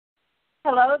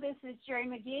Hello, this is Geri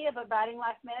McGee of Abiding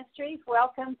Life Ministries.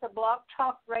 Welcome to Blog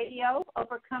Talk Radio,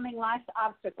 Overcoming Life's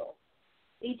Obstacles.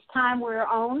 Each time we're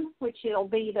on, which it'll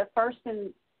be the first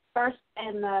and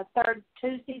the third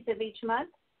Tuesdays of each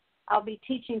month, I'll be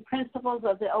teaching principles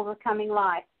of the overcoming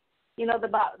life. You know,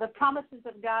 the promises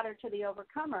of God are to the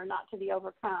overcomer, not to the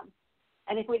overcome.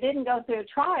 And if we didn't go through a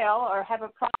trial or have a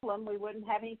problem, we wouldn't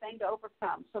have anything to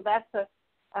overcome. So that's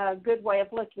a good way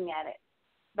of looking at it.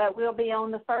 But we'll be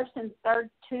on the first and third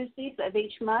Tuesdays of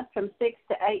each month from 6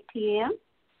 to 8 p.m.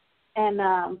 And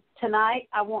tonight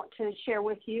I want to share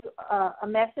with you a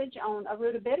message on a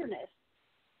root of bitterness.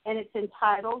 And it's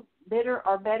entitled, Bitter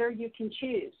or Better You Can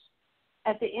Choose.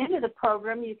 At the end of the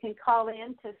program, you can call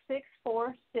in to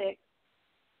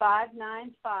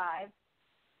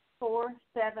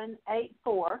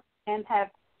 646-595-4784 and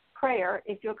have prayer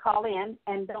if you'll call in.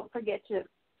 And don't forget to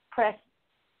press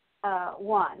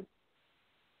 1.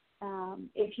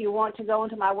 If you want to go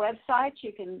into my website,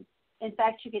 you can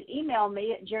email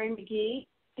me at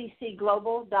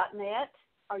gerimcgeeccglobal.net,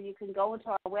 or you can go into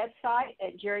our website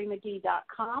at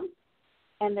gerimcgee.com,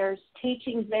 and there's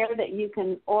teachings there that you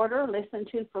can order, listen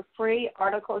to for free,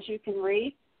 articles you can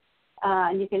read,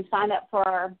 and you can sign up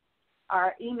for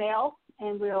our email,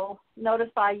 and we'll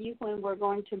notify you when we're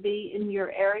going to be in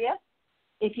your area.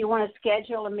 If you want to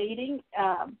schedule a meeting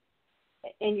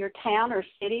in your town or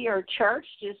city or church,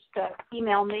 just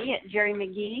email me at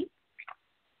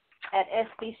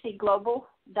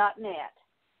gerimcgee@sbcglobal.net.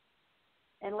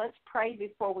 And let's pray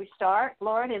before we start.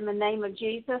 Lord, in the name of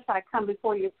Jesus, I come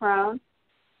before your throne,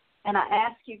 and I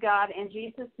ask you, God, in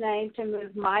Jesus' name, to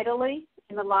move mightily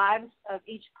in the lives of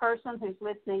each person who's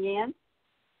listening in.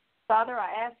 Father,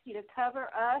 I ask you to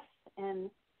cover us and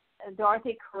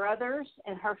Dorothy Carruthers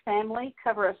and her family.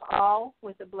 Cover us all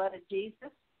with the blood of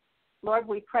Jesus. Lord,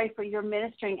 we pray for your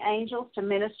ministering angels to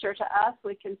minister to us.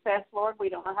 We confess, Lord, we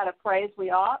don't know how to pray as we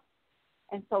ought.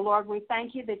 And so, Lord, we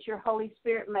thank you that your Holy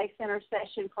Spirit makes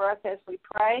intercession for us as we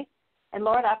pray. And,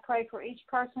 Lord, I pray for each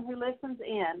person who listens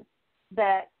in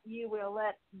that you will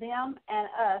let them and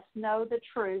us know the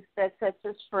truth that sets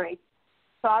us free.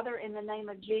 Father, in the name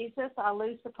of Jesus, I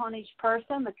loose upon each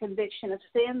person the conviction of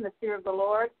sin, the fear of the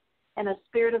Lord, and a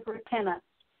spirit of repentance.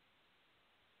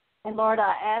 And, Lord,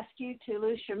 I ask you to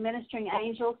loose your ministering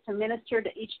angels to minister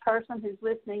to each person who's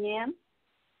listening in.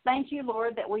 Thank you,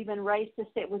 Lord, that we've been raised to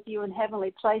sit with you in heavenly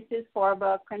places, far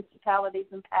above principalities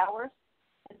and powers.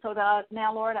 And so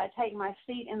now, Lord, I take my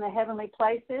seat in the heavenly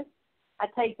places. I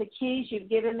take the keys you've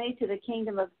given me to the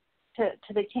kingdom of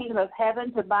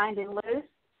heaven to bind and loose.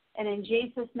 And in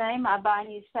Jesus' name, I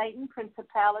bind you, Satan,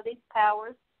 principalities,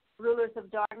 powers, rulers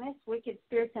of darkness, wicked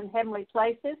spirits in heavenly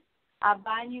places. I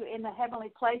bind you in the heavenly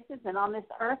places and on this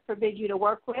earth, forbid you to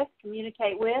work with,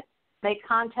 communicate with, make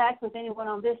contact with anyone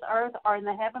on this earth or in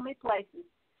the heavenly places,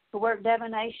 to work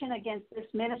divination against this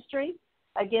ministry,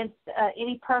 against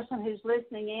any person who's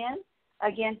listening in,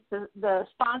 against the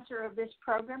sponsor of this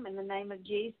program in the name of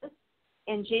Jesus.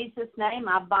 In Jesus' name,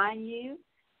 I bind you,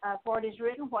 for it is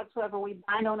written, whatsoever we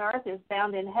bind on earth is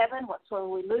bound in heaven, whatsoever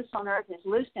we loose on earth is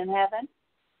loosed in heaven.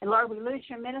 And, Lord, we loose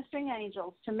your ministering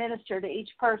angels to minister to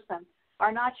each person.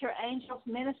 Are not your angels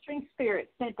ministering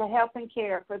spirits sent to help and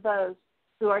care for those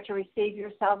who are to receive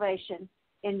your salvation?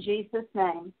 In Jesus'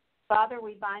 name. Father,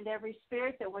 we bind every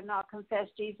spirit that would not confess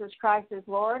Jesus Christ as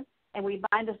Lord, and we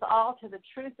bind us all to the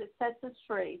truth that sets us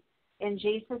free. In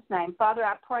Jesus' name. Father,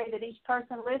 I pray that each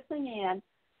person listening in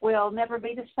will never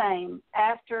be the same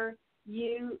after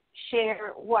you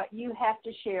share what you have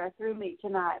to share through me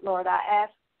tonight. Lord, I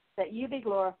ask that you be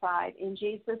glorified in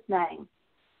Jesus' name.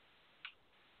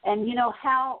 And you know,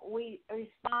 how we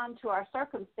respond to our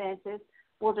circumstances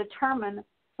will determine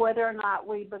whether or not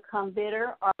we become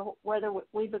bitter or whether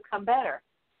we become better.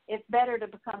 It's better to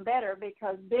become better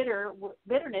because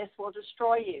bitterness will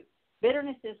destroy you.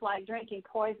 Bitterness is like drinking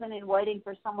poison and waiting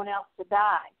for someone else to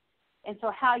die. And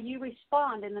so how you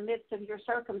respond in the midst of your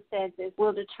circumstances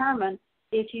will determine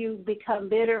if you become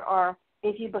bitter or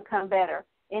if you become better.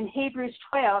 In Hebrews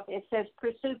 12, it says,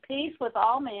 pursue peace with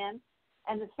all men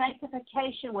and the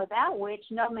sanctification without which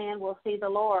no man will see the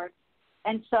Lord.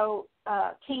 And so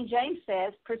King James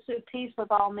says, pursue peace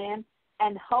with all men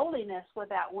and holiness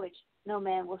without which no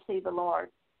man will see the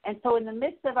Lord. And so in the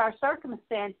midst of our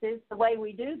circumstances, the way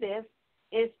we do this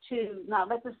is to not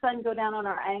let the sun go down on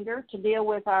our anger, to deal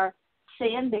with our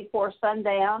sin before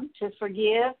sundown, to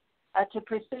forgive, to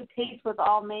pursue peace with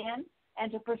all men,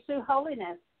 and to pursue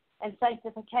holiness and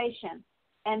sanctification.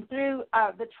 And through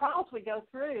the trials we go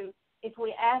through, if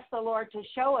we ask the Lord to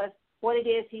show us what it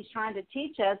is he's trying to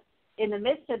teach us in the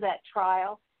midst of that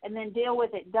trial, and then deal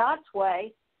with it God's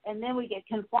way, and then we get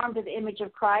conformed to the image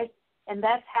of Christ, and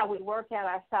that's how we work out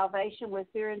our salvation with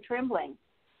fear and trembling.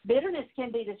 Bitterness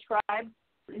can be described,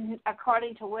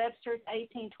 according to Webster's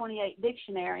 1828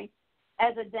 dictionary,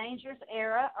 as a dangerous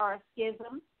error or a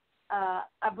schism,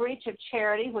 a breach of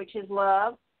charity, which is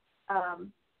love.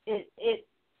 It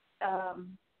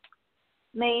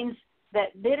means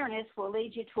that bitterness will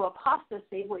lead you to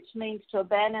apostasy, which means to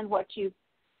abandon what you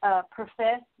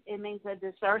profess. It means a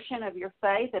desertion of your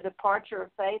faith, a departure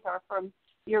of faith or from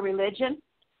your religion.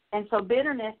 And so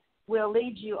bitterness will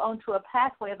lead you onto a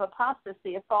pathway of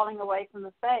apostasy, of falling away from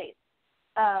the faith.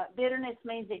 Bitterness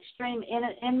means extreme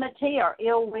enmity or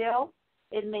ill will.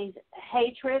 It means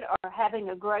hatred or having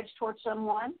a grudge towards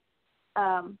someone.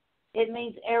 It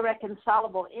means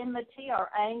irreconcilable enmity or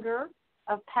anger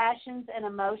of passions and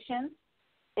emotions.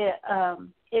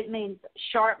 It means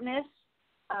sharpness,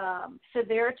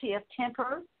 severity of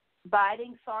temper,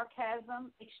 biting,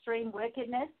 sarcasm, extreme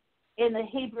wickedness. In the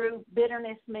Hebrew,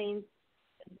 bitterness means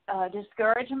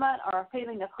discouragement or a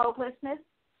feeling of hopelessness.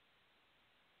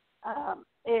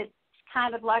 It's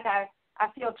kind of like I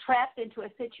feel trapped into a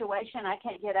situation I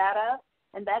can't get out of,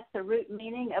 and that's the root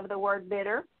meaning of the word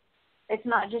bitter. It's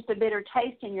not just a bitter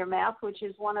taste in your mouth, which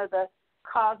is one of the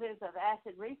causes of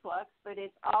acid reflux, but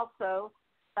it's also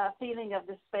a feeling of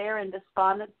despair and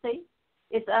despondency.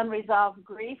 It's unresolved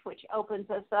grief, which opens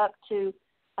us up to,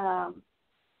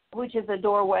 which is a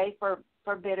doorway for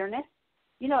bitterness.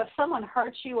 You know, if someone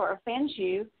hurts you or offends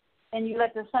you and you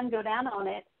let the sun go down on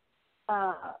it,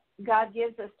 God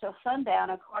gives us till sundown,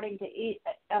 according to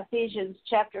Ephesians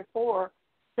chapter 4,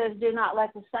 says, do not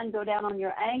let the sun go down on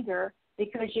your anger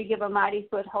because you give a mighty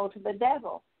foothold to the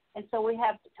devil. And so we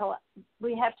have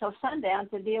till sundown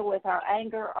to deal with our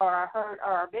anger or our hurt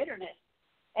or our bitterness.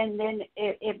 And then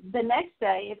if the next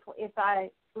day, if I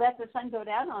let the sun go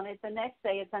down on it, the next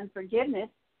day it's unforgiveness,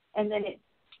 and then it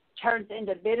turns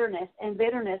into bitterness, and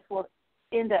bitterness will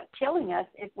end up killing us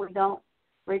if we don't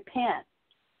repent.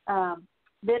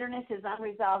 Bitterness is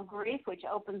unresolved grief, which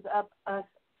opens us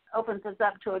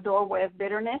up to a doorway of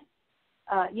bitterness.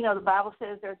 You know, the Bible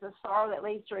says there's a sorrow that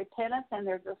leads to repentance, and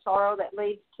there's a sorrow that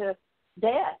leads to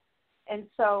death. And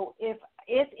so if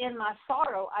in my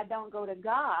sorrow I don't go to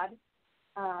God,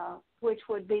 which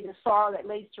would be the sorrow that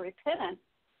leads to repentance,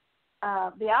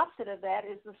 the opposite of that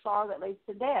is the sorrow that leads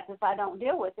to death. If I don't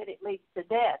deal with it, it leads to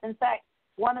death. In fact,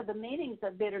 one of the meanings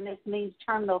of bitterness means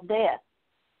terminal death.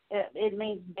 It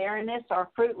means barrenness or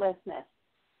fruitlessness.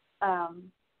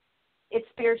 It's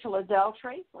spiritual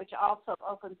adultery, which also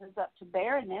opens us up to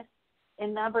barrenness.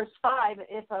 In Numbers 5,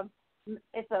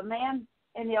 if a man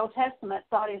in the Old Testament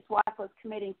thought his wife was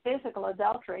committing physical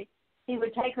adultery, he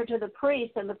would take her to the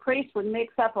priest, and the priest would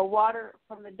mix up a water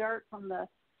from the dirt from the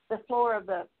floor of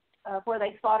the where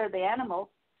they slaughtered the animals.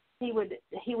 He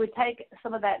would take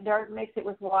some of that dirt, mix it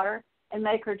with water, and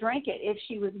make her drink it. If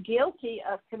she was guilty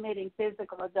of committing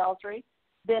physical adultery,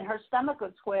 then her stomach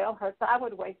would swell, her thigh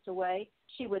would waste away,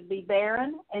 she would be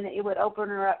barren, and it would open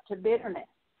her up to bitterness.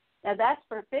 Now, that's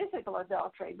for physical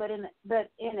adultery, but in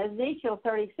Ezekiel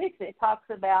 36, it talks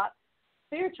about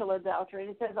spiritual adultery.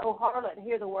 It says, "O harlot,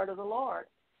 hear the word of the Lord."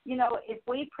 You know, if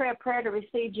we pray a prayer to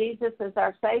receive Jesus as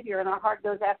our Savior and our heart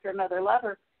goes after another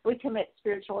lover, we commit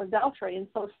spiritual adultery. And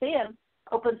so sin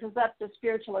opens us up to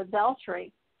spiritual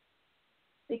adultery,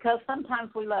 because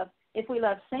sometimes if we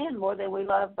love sin more than we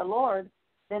love the Lord,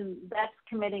 then that's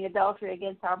committing adultery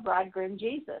against our bridegroom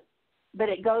Jesus. But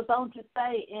it goes on to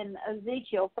say in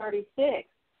Ezekiel 36,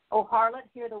 "O harlot,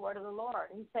 hear the word of the Lord."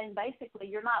 He's saying basically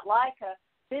you're not like a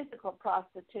physical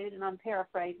prostitute, and I'm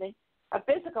paraphrasing. A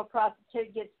physical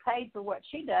prostitute gets paid for what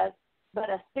she does, but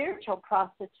a spiritual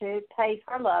prostitute pays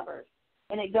her lovers.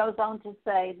 And it goes on to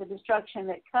say the destruction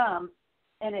that comes,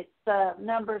 and it's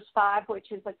Numbers 5,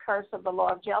 which is the curse of the law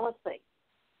of jealousy,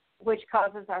 which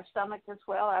causes our stomach to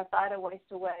swell, our thigh to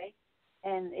waste away,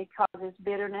 and it causes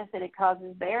bitterness, and it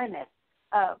causes barrenness.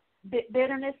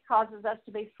 Bitterness causes us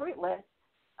to be fruitless,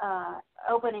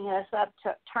 opening us up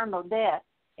to eternal death.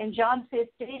 In John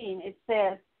 15, it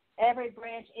says, "Every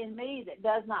branch in me that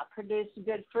does not produce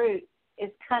good fruit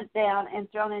is cut down and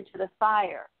thrown into the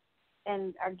fire,"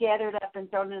 and are gathered up and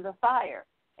thrown into the fire.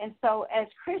 And so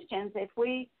as Christians, if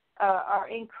we are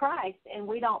in Christ and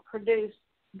we don't produce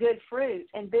good fruit,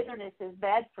 and bitterness is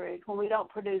bad fruit, when we don't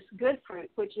produce good fruit,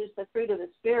 which is the fruit of the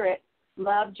Spirit,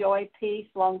 love, joy,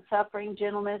 peace, long-suffering,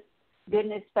 gentleness,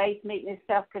 goodness, faith, meekness,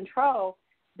 self-control,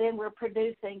 then we're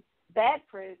producing bad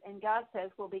fruit, and God says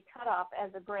we'll be cut off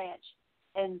as a branch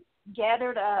and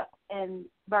gathered up and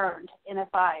burned in a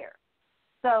fire.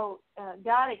 So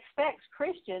God expects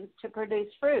Christians to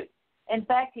produce fruit. In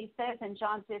fact, he says in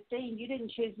John 15, "You didn't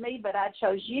choose me, but I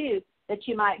chose you, that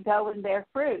you might go and bear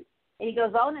fruit." And he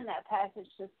goes on in that passage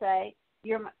to say,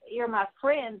 you're my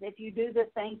friends if you do the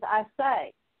things I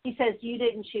say. He says, you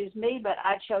didn't choose me, but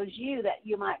I chose you that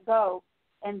you might go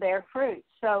and bear fruit.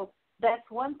 So that's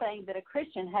one thing that a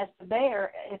Christian has to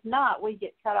bear. If not, we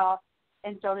get cut off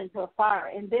and thrown into a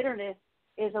fire. And bitterness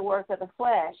is a work of the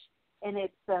flesh, and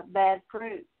it's bad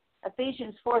fruit.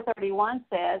 Ephesians 4:31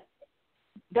 says,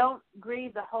 don't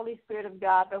grieve the Holy Spirit of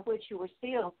God, by which you were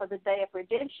sealed for the day of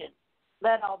redemption.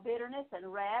 Let all bitterness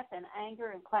and wrath and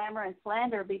anger and clamor and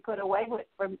slander be put away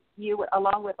from you,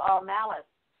 along with all malice.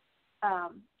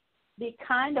 Be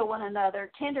kind to one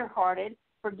another, tenderhearted,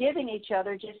 forgiving each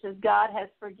other, just as God has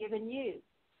forgiven you.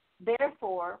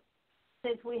 Therefore,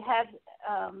 just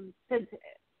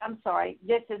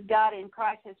as God in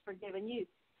Christ has forgiven you.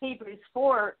 Hebrews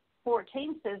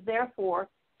 4:14 says, therefore,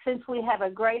 since we have a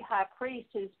great high priest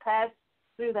who's passed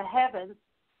through the heavens,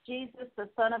 Jesus, the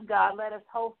Son of God, let us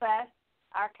hold fast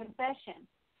our confession.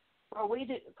 For we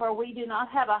do not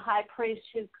have a high priest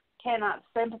who cannot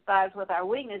sympathize with our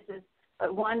weaknesses,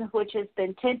 but one which has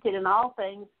been tempted in all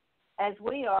things as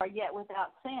we are, yet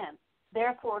without sin.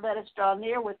 Therefore, let us draw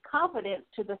near with confidence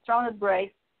to the throne of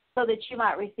grace, so that you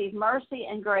might receive mercy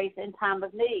and grace in time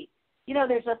of need. You know,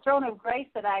 there's a throne of grace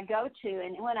that I go to,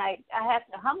 and when I have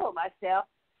to humble myself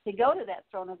to go to that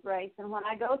throne of grace. And when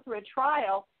I go through a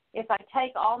trial, if I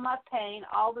take all my pain,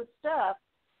 all the stuff,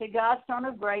 to God's throne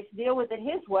of grace, deal with it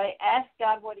His way, ask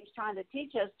God what He's trying to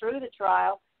teach us through the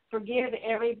trial, forgive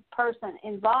every person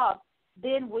involved,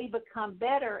 then we become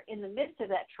better in the midst of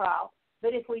that trial.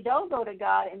 But if we don't go to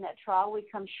God in that trial, we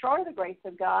come short of the grace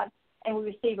of God, and we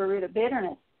receive a root of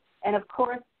bitterness. And, of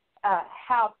course,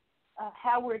 how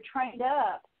we're trained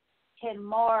up can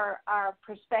mar our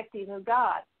perspective of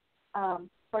God.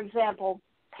 For example,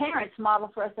 parents model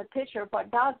for us a picture of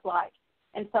what God's like.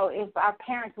 And so if our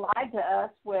parents lied to us,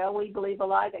 well, we believe a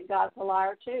lie that God's a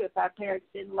liar too. If our parents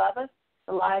didn't love us,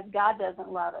 the lie is God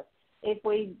doesn't love us. If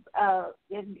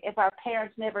our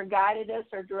parents never guided us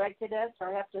or directed us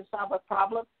or have to solve a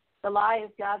problem, the lie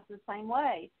is God's the same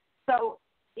way. So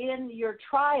in your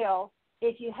trial,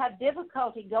 if you have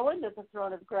difficulty going to the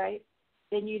throne of grace,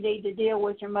 then you need to deal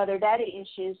with your mother-daddy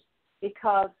issues,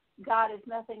 because God is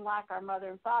nothing like our mother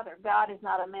and father. God is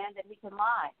not a man that He can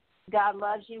lie. God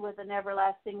loves you with an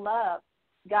everlasting love.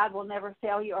 God will never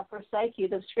fail you or forsake you.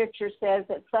 The Scripture says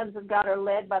that sons of God are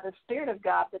led by the Spirit of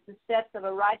God, that the steps of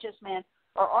a righteous man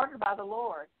are ordered by the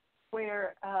Lord.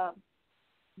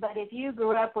 But if you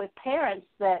grew up with parents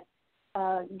that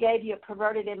gave you a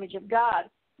perverted image of God,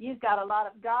 you've got a lot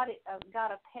of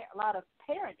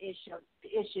parent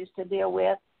issues to deal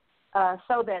with,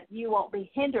 so that you won't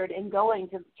be hindered in going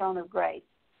to the throne of grace.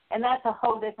 And that's a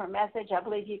whole different message. I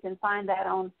believe you can find that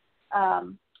on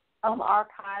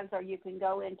archives, or you can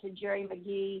go into Geri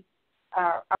McGee,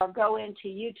 or go into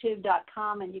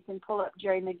youtube.com, and you can pull up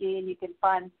Geri McGee, and you can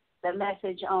find the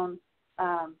message on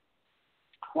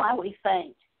why we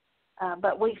faint.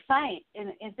 But we faint,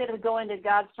 and instead of going to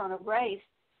God's throne of grace,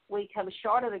 we come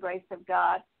short of the grace of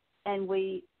God, and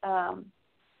we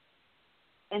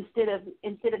instead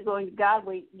of going to God,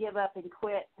 we give up and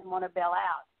quit and want to bail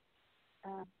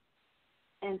out.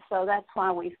 And so that's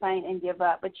why we faint and give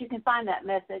up. But you can find that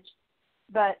message.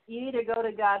 But you either go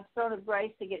to God's throne of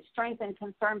grace to get strengthened,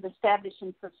 confirmed, established,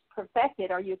 and perfected,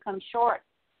 or you come short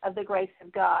of the grace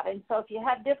of God. And so if you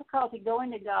have difficulty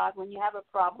going to God when you have a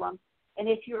problem, and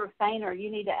if you're a fainter,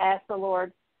 you need to ask the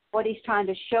Lord what He's trying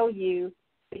to show you,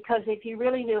 because if you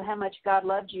really knew how much God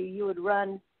loved you, you would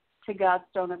run to God's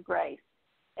throne of grace.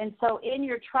 And so in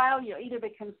your trial, you'll either be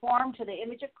conformed to the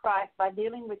image of Christ by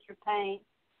dealing with your pain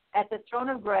at the throne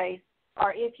of grace,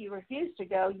 or if you refuse to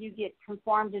go, you get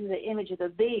conformed into the image of the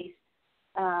beast,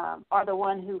 or the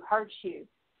one who hurts you.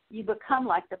 You become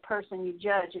like the person you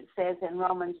judge, it says in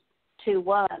Romans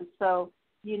 2:1. So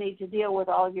you need to deal with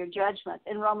all your judgments.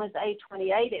 In Romans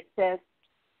 8:28, it says,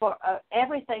 for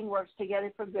everything works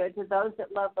together for good to those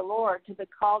that love the Lord, to the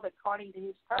called according to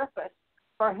His purpose.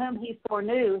 For whom He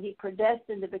foreknew, He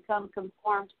predestined to become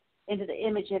conformed into the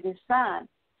image of His Son.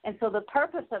 And so the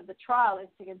purpose of the trial is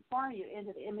to conform you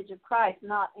into the image of Christ,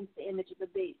 not into the image of the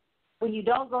beast. When you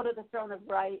don't go to the throne of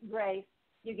grace,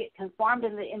 you get conformed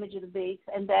into the image of the beast,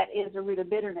 and that is a root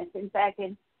of bitterness. In fact,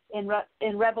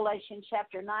 in Revelation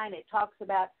chapter 9, it talks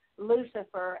about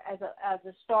Lucifer as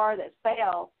a star that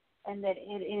fell, and that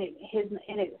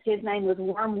his name was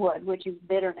wormwood, which is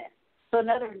bitterness. So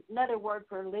another word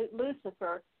for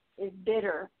Lucifer is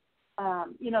bitter.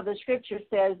 The Scripture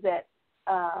says that.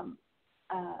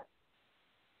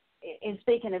 In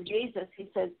speaking of Jesus, He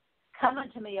says, come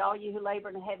unto me, all you who labor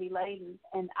and are heavy laden,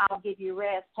 and I'll give you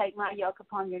rest. Take my yoke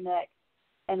upon your neck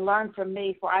and learn from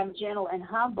me, for I'm gentle and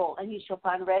humble, and you shall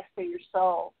find rest for your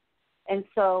soul. And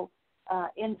so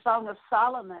in Song of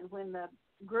Solomon, when the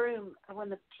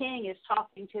king is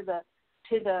talking to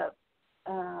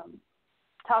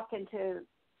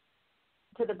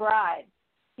the bride,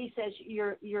 he says,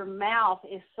 your mouth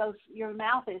is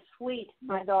sweet,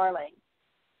 my darling.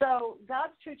 So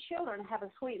God's true children have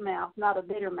a sweet mouth, not a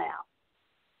bitter mouth.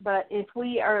 But if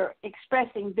we are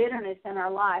expressing bitterness in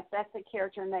our life, that's the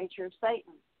character and nature of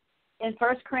Satan. In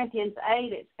 1 Corinthians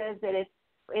 8, it says that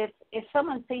if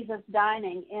someone sees us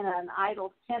dining in an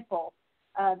idol's temple,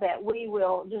 that we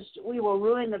will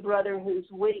ruin the brother who's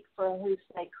weak, for whose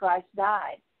sake Christ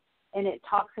died. And it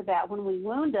talks about when we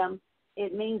wound them,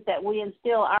 it means that we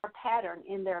instill our pattern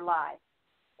in their life.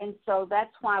 And so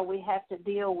that's why we have to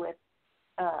deal with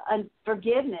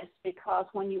unforgiveness, because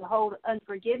when you hold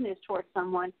unforgiveness towards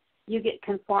someone, you get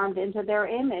conformed into their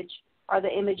image or the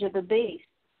image of the beast.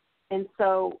 And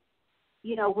so,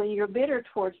 when you're bitter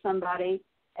towards somebody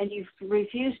and you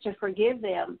refuse to forgive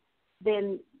them,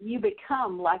 then you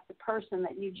become like the person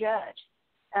that you judge.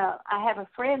 I have a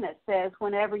friend that says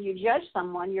whenever you judge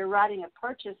someone, you're writing a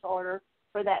purchase order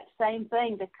for that same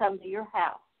thing to come to your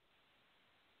house.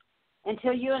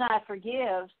 Until you and I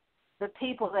forgive the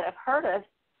people that have hurt us,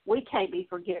 we can't be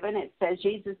forgiven. It says,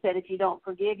 Jesus said, if you don't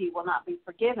forgive, you will not be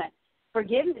forgiven.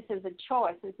 Forgiveness is a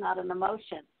choice. It's not an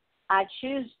emotion. I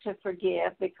choose to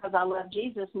forgive because I love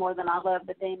Jesus more than I love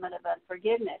the demon of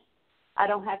unforgiveness. I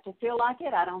don't have to feel like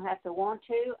it. I don't have to want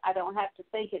to. I don't have to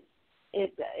think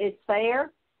it's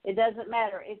fair. It doesn't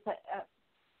matter.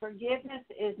 Forgiveness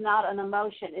is not an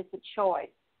emotion. It's a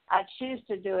choice. I choose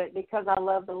to do it because I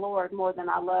love the Lord more than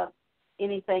I love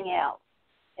anything else.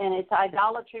 And it's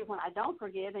idolatry when I don't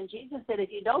forgive. And Jesus said,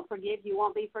 if you don't forgive, you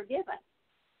won't be forgiven.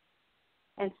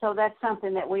 And so that's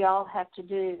something that we all have to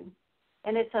do.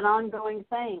 And it's an ongoing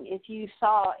thing. If you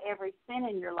saw every sin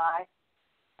in your life,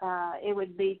 it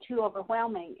would be too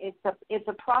overwhelming. It's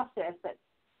a process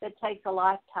that takes a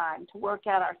lifetime to work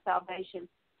out our salvation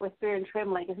with fear and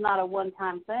trembling. It's not a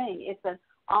one-time thing. It's an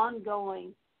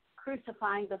ongoing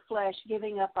crucifying the flesh,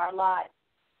 giving up our life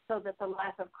so that the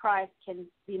life of Christ can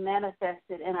be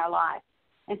manifested in our life.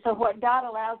 And so what God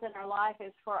allows in our life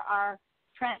is for our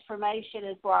transformation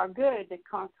and for our good to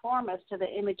conform us to the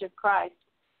image of Christ.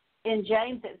 In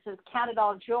James it says, count it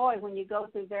all joy when you go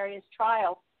through various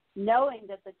trials, knowing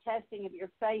that the testing of your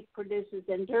faith produces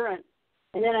endurance.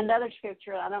 And then another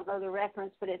scripture, I don't know the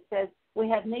reference, but it says, we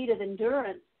have need of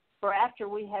endurance, for after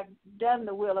we have done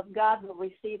the will of God, we'll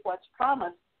receive what's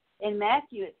promised. In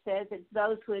Matthew it says, it's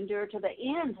those who endure to the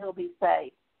end who'll be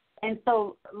saved. And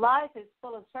so life is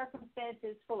full of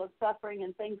circumstances, full of suffering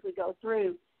and things we go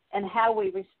through, and how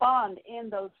we respond in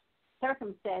those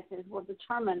circumstances will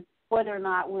determine whether or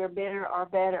not we're bitter or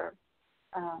better.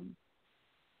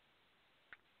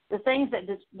 The things that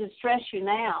distress you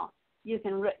now, you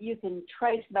can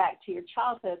trace back to your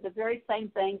childhood. The very same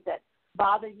things that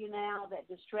bother you now, that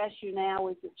distress you now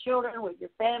with your children, with your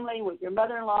family, with your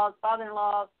mother-in-laws,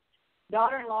 father-in-laws,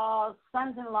 daughter-in-laws,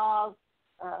 sons-in-laws,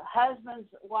 husbands,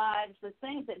 wives. The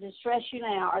things that distress you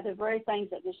now are the very things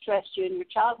that distressed you in your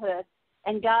childhood.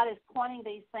 And God is pointing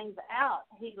these things out.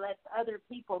 He lets other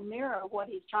people mirror what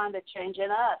he's trying to change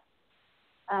in us.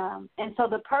 And so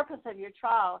the purpose of your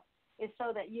trial is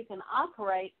so that you can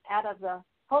operate out of the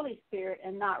Holy Spirit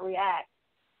and not react.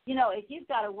 If you've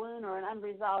got a wound or an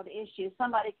unresolved issue,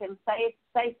 somebody can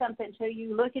say something to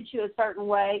you, look at you a certain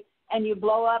way, and you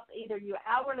blow up. Either you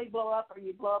outwardly blow up or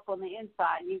you blow up on the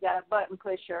inside. You've got a button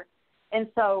pusher. And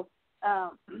so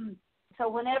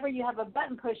whenever you have a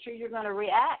button pusher, you're going to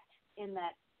react in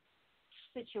that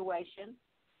situation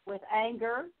with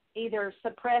anger, either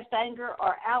suppressed anger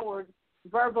or outward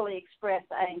verbally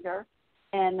expressed anger.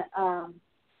 And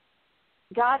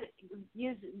God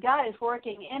is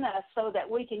working in us so that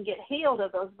we can get healed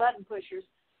of those button pushers,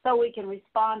 so we can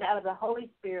respond out of the Holy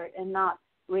Spirit and not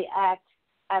react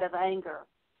out of anger.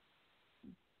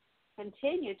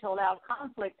 Continue to allow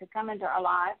conflict to come into our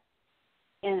life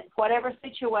in whatever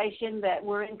situation that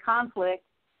we're in conflict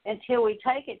until we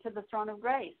take it to the throne of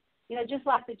grace. Just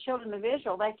like the children of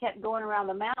Israel, they kept going around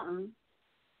the mountain,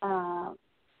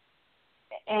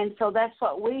 and so that's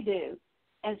what we do.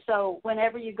 And so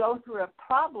whenever you go through a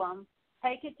problem,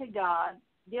 take it to God,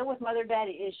 deal with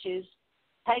mother-daddy issues,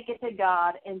 take it to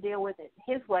God and deal with it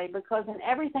his way, because in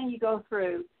everything you go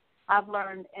through, I've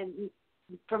learned, and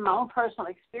from my own personal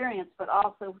experience, but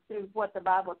also through what the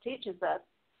Bible teaches us,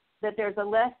 that there's a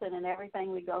lesson in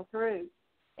everything we go through.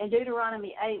 In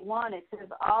Deuteronomy 8:1, it says,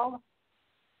 all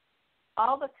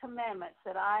the commandments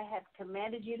that I have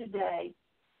commanded you today,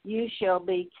 you shall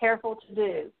be careful to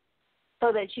do.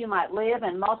 so that you might live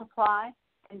and multiply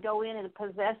and go in and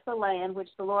possess the land which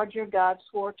the Lord your God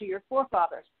swore to your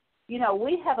forefathers. You know,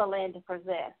 we have a land to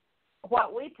possess.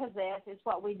 What we possess is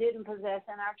what we didn't possess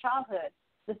in our childhood.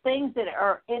 The things that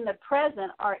are in the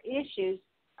present are issues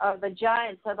of the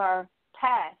giants of our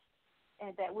past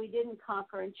and that we didn't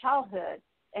conquer in childhood.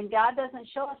 And God doesn't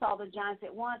show us all the giants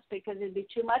at once because it'd be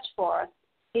too much for us.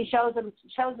 He shows them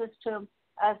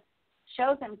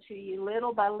to you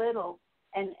little by little.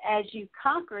 And as you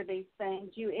conquer these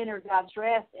things, you enter God's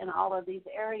rest in all of these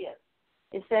areas.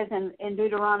 It says in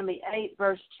Deuteronomy 8,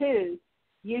 verse 2,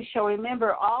 you shall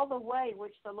remember all the way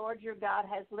which the Lord your God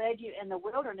has led you in the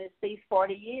wilderness these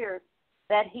 40 years,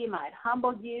 that he might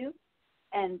humble you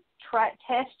and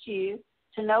test you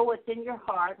to know what's in your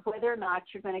heart, whether or not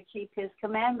you're going to keep his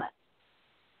commandments.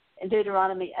 In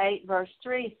Deuteronomy 8, verse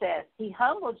 3 says, he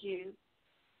humbled you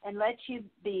and let you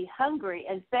be hungry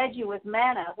and fed you with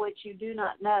manna, which you do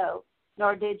not know,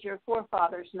 nor did your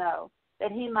forefathers know,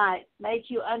 that he might make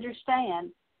you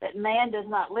understand that man does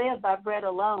not live by bread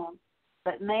alone,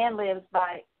 but man lives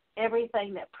by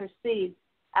everything that proceeds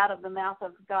out of the mouth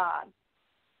of God.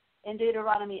 In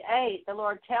Deuteronomy 8, the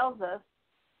Lord tells us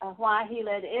why he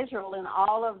led Israel in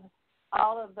all of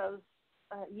those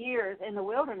years in the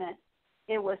wilderness.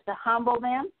 It was to humble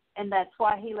them, and that's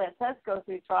why he lets us go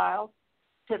through trials,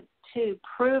 to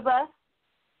prove us,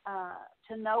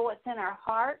 to know what's in our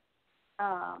heart,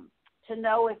 to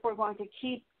know if we're going to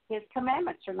keep his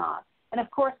commandments or not. And, of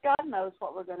course, God knows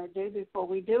what we're going to do before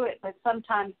we do it, but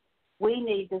sometimes we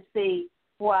need to see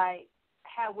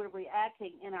how we're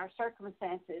reacting in our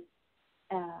circumstances.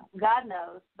 God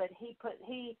knows, but he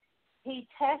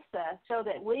tests us so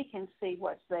that we can see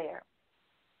what's there.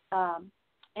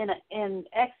 In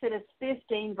Exodus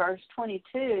 15, verse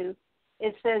 22,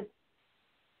 it says,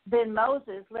 then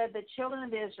Moses led the children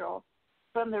of Israel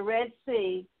from the Red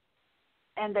Sea,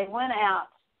 and they went out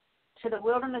to the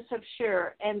wilderness of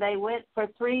Shur, and they went for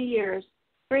 3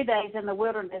 days in the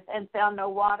wilderness and found no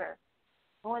water.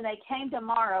 And when they came to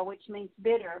Marah, which means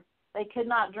bitter, they could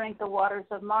not drink the waters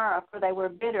of Marah, for they were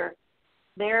bitter.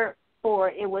 Therefore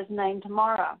it was named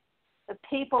Marah. The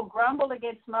people grumbled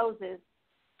against Moses,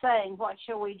 saying, what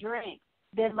shall we drink?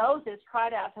 Then Moses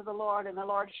cried out to the Lord, and the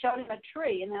Lord showed him a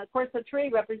tree. And, of course, the tree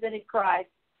represented Christ.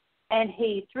 And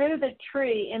he threw the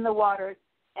tree in the waters,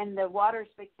 and the waters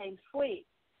became sweet.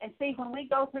 And see, when we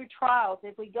go through trials,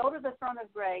 if we go to the throne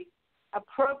of grace,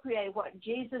 appropriate what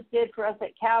Jesus did for us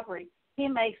at Calvary, he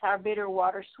makes our bitter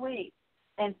water sweet.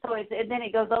 And so and then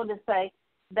it goes on to say,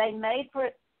 he made for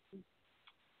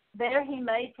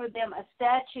them a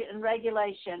statute and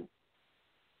regulation,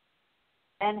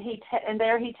 and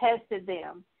there he tested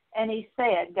them. And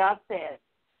God said,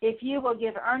 if you will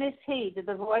give earnest heed to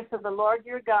the voice of the Lord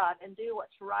your God and do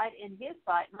what's right in his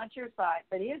sight, not your sight,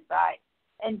 but his sight,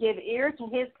 and give ear to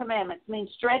his commandments, means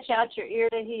stretch out your ear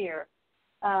to hear,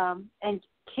 and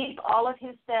keep all of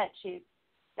his statutes,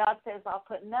 God says, I'll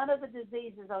put none of the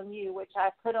diseases on you which I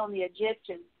put on the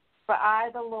Egyptians, for I,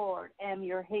 the Lord, am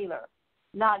your healer.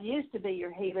 Not used to be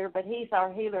your healer, but he's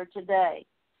our healer today.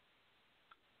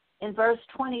 In verse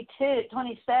 27,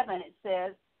 it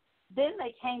says, then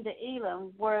they came to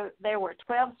Elim, where there were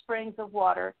 12 springs of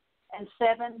water and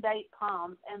 7 date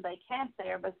palms, and they camped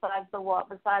there beside the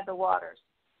waters.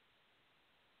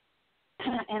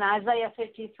 In Isaiah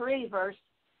 53, verse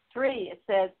 3, it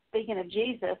says, speaking of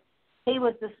Jesus, he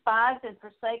was despised and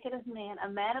forsaken of men, a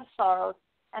man of sorrows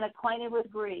and acquainted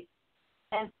with grief,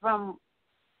 and from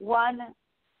one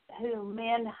whom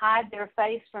men hide their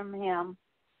face from him.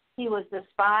 He was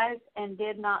despised, and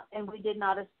we did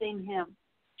not esteem him.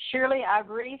 Surely our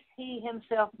grief he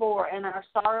himself bore, and our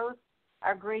sorrows,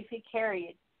 our grief he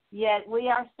carried. Yet we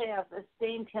ourselves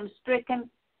esteemed him stricken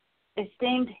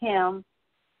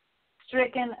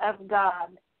of God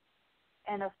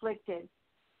and afflicted.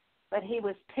 But he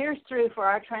was pierced through for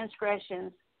our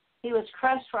transgressions. He was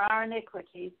crushed for our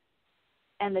iniquities,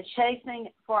 and the chastening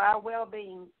for our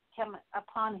well-being came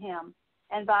upon him,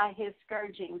 and by his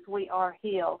scourgings we are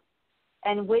healed.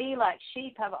 And we, like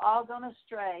sheep, have all gone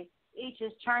astray. Each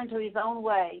has turned to his own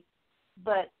way,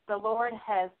 but the Lord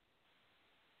has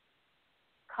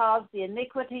caused the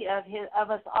iniquity of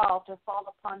us all to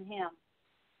fall upon him.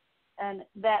 And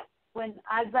that when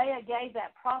Isaiah gave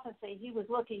that prophecy, he was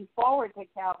looking forward to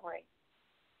Calvary.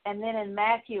 And then in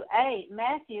Matthew 8,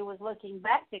 Matthew was looking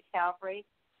back to Calvary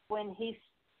when he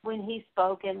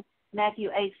spoke in Matthew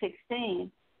 8:16.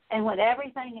 And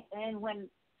when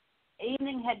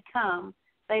evening had come,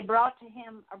 they brought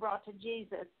to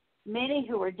Jesus many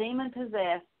who were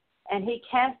demon-possessed, and he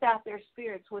cast out their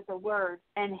spirits with a word,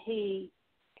 and he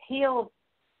healed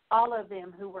all of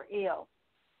them who were ill.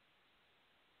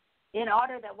 in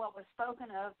order that what was spoken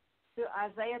of through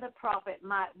Isaiah the prophet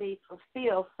might be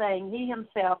fulfilled, saying, He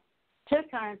himself took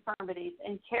our infirmities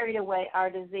and carried away our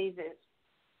diseases.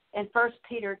 In 1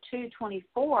 Peter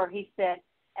 2:24, he said,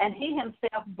 and he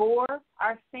himself bore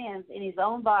our sins in his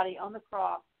own body on the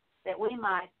cross, that we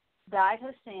might die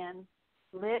to sin,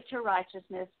 live to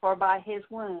righteousness, for by his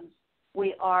wounds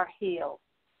we are healed.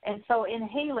 And so in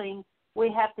healing,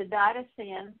 we have to die to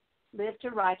sin, live to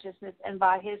righteousness, and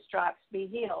by his stripes be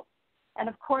healed. And,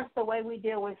 of course, the way we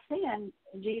deal with sin,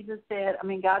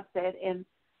 God said in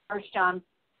 1 John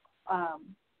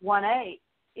 1:8,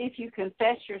 if you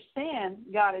confess your sin,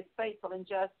 God is faithful and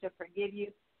just to forgive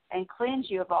you and cleanse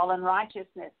you of all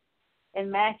unrighteousness. In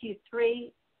Matthew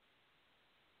 3:10,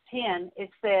 it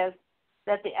says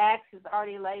that the axe is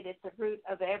already laid at the root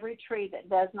of every tree that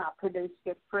does not produce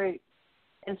good fruit.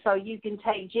 And so you can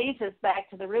take Jesus back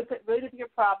to the root of your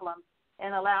problem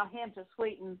and allow him to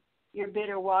sweeten your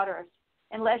bitter waters.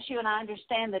 Unless you and I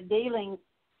understand the dealings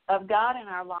of God in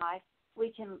our life,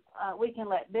 we can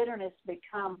let bitterness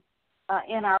become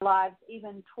in our lives,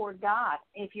 even toward God.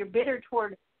 If you're bitter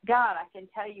toward God, I can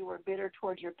tell you we're bitter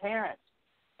toward your parents.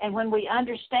 And when we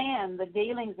understand the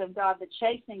dealings of God, the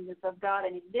chastenings of God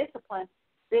and his discipline,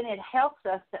 then it helps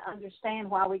us to understand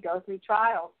why we go through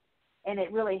trials. And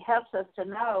it really helps us to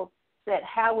know that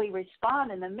how we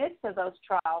respond in the midst of those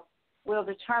trials will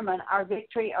determine our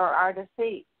victory or our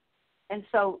defeat. And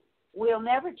so we'll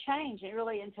never change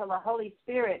really until the Holy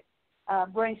Spirit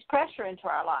brings pressure into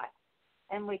our life.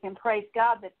 And we can praise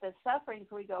God that the sufferings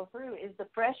we go through is the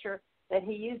pressure that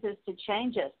he uses to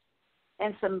change us.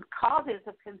 And some causes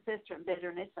of consistent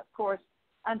bitterness, of course,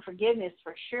 unforgiveness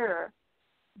for sure,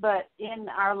 but in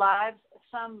our lives,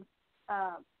 some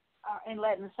are in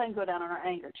letting the sun go down on our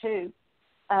anger too.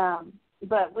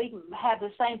 But we have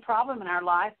the same problem in our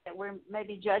life that we're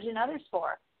maybe judging others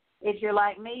for. If you're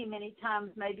like me, many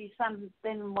times maybe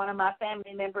something one of my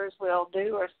family members will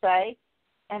do or say,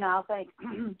 and I'll think,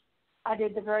 I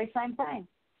did the very same thing.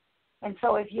 And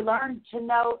so if you learn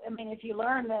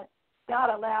that God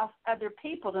allows other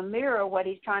people to mirror what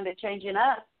he's trying to change in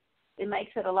us, it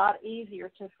makes it a lot easier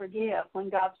to forgive when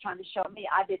God's trying to show me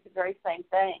I did the very same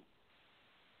thing.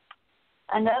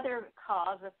 Another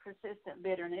cause of persistent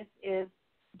bitterness is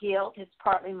guilt. It's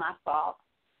partly my fault.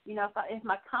 You know, if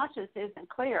my conscience isn't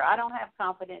clear, I don't have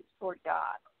confidence toward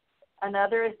God.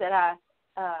 Another is that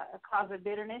a cause of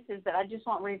bitterness is that I just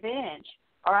want revenge,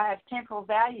 or I have temporal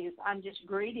values. I'm just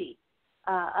greedy.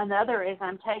 Another is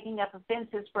I'm taking up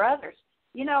offenses for others.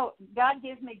 You know, God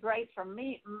gives me grace for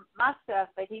me, my stuff,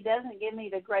 but he doesn't give me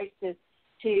the grace to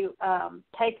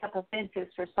take up offenses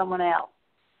for someone else.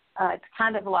 It's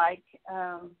kind of like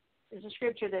there's a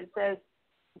scripture that says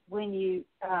when you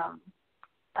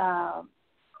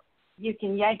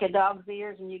can yank a dog's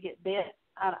ears and you get bit.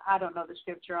 I don't know the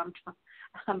scripture.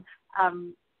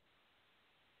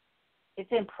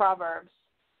 It's in Proverbs.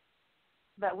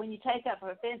 But when you take up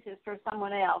offenses for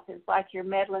someone else, it's like you're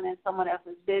meddling in someone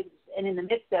else's business, and in the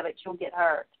midst of it, you'll get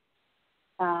hurt.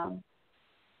 And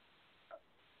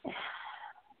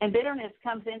bitterness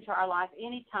comes into our life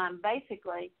anytime.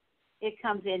 Basically, it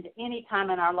comes into any time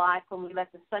in our life when we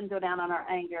let the sun go down on our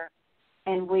anger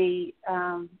and we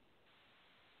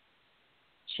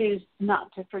choose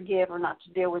not to forgive or not to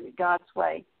deal with it God's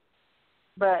way.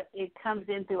 But it comes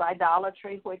in through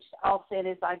idolatry, which all sin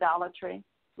is idolatry,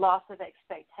 loss of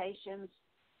expectations,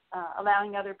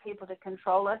 allowing other people to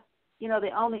control us. You know,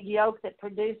 the only yoke that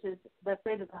produces the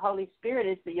fruit of the Holy Spirit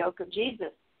is the yoke of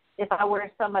Jesus. If I wear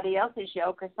somebody else's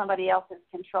yoke or somebody else is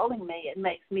controlling me, it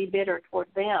makes me bitter toward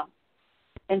them.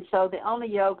 And so the only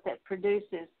yoke that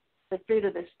produces the fruit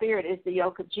of the Spirit is the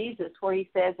yoke of Jesus, where he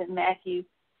says in Matthew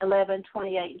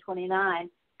 11:28 and 29,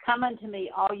 "Come unto me,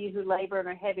 all you who labor and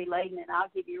are heavy laden, and I'll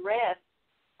give you rest.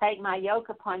 Take my yoke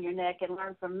upon your neck and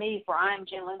learn from me, for I am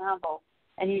gentle and humble,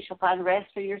 and you shall find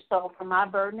rest for your soul. For my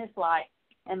burden is light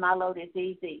and my load is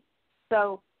easy."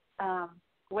 So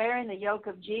wearing the yoke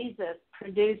of Jesus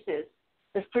produces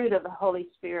the fruit of the Holy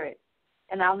Spirit.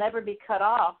 And I'll never be cut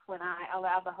off when I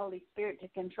allow the Holy Spirit to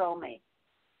control me.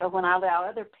 But when I allow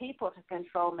other people to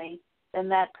control me, then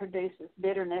that produces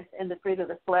bitterness and the fruit of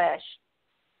the flesh.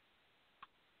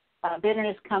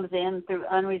 Bitterness comes in through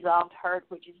unresolved hurt,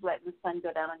 which is letting the sun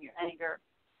go down on your anger,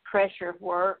 pressure of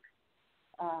work,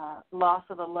 loss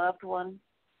of a loved one,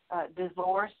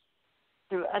 divorce.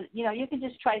 You can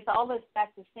just trace all this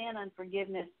back to sin,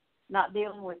 unforgiveness, not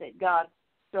dealing with it, God's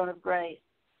throne of grace.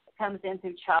 It comes in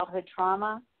through childhood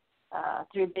trauma,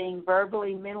 through being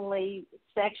verbally, mentally,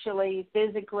 sexually,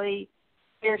 physically,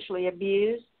 spiritually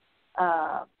abused.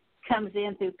 Comes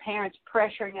in through parents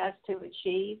pressuring us to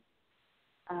achieve.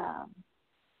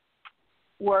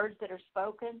 words that are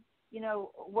spoken. You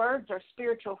know, words are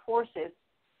spiritual forces.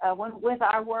 With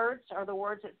our words, or the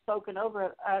words that's spoken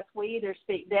over us, we either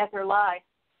speak death or life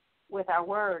with our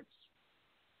words.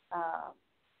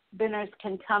 Bitterness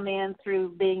can come in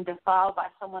through being defiled by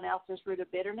someone else's root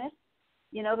of bitterness.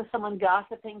 You know, there's someone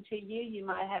gossiping to you. You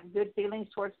might have good feelings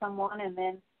towards someone, and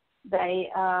then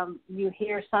you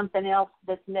hear something else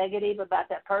that's negative about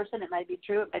that person. It may be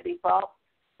true, it may be false,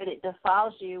 but it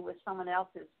defiles you with someone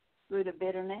else's root of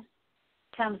bitterness.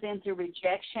 It comes in through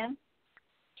rejection,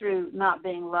 through not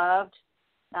being loved,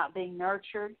 not being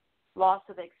nurtured, loss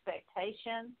of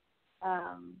expectation,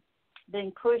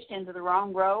 being pushed into the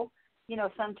wrong role. You know,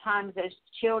 sometimes as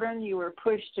children you were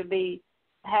pushed to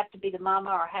have to be the mama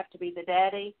or have to be the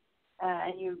daddy,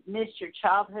 and you missed your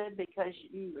childhood because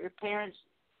your parents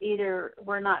either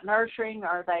were not nurturing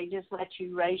or they just let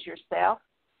you raise yourself.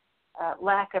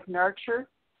 Lack of nurture.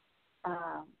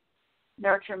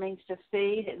 Nurture means to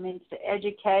feed. It means to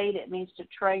educate. It means to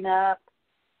train up.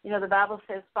 You know, the Bible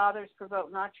says, fathers,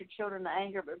 provoke not your children to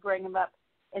anger, but bring them up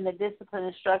in the discipline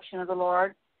and instruction of the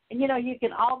Lord. And, you know,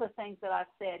 all the things that I've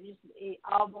said, it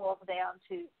all boils down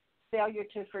to failure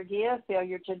to forgive,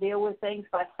 failure to deal with things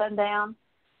by sundown,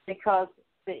 because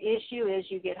the issue is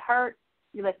you get hurt,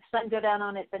 you let the sun go down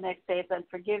on it, the next day it's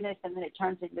unforgiveness, and then it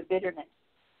turns into bitterness.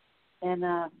 And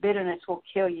bitterness will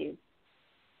kill you.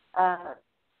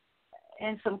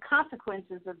 And some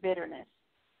consequences of bitterness,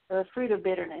 the fruit of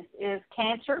bitterness, is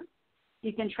cancer.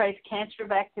 You can trace cancer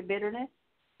back to bitterness.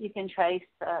 You can trace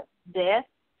death.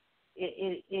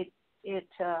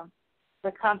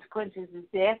 The consequences is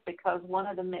death, because one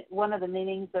of the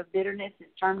meanings of bitterness is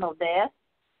terminal death.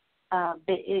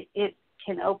 It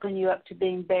can open you up to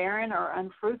being barren or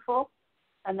unfruitful,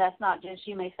 and that's not just,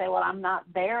 you may say, well, I'm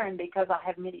not barren because I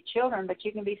have many children, but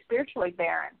you can be spiritually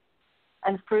barren,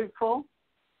 unfruitful.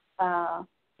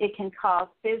 It can cause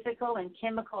physical and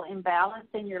chemical imbalance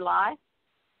in your life.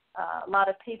 A lot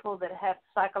of people that have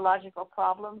psychological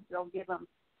problems, they'll give them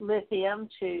lithium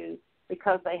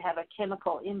because they have a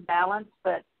chemical imbalance,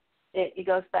 but it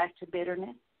goes back to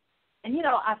bitterness. And, you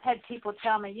know, I've had people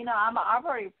tell me, you know, I've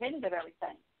already repented of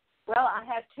everything. Well, I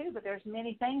have too, but there's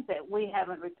many things that we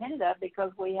haven't repented of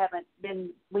because we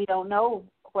don't know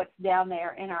what's down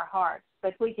there in our hearts.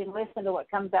 But we can listen to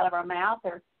what comes out of our mouth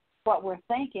or what we're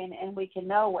thinking, and we can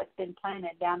know what's been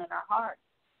planted down in our hearts.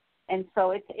 And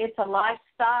so it's a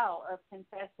lifestyle of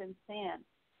confessing sin.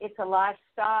 It's a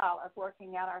lifestyle of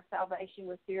working out our salvation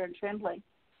with fear and trembling.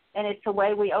 And it's a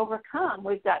way we overcome.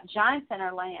 We've got giants in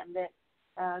our land that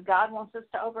God wants us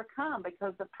to overcome,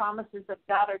 because the promises of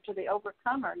God are to the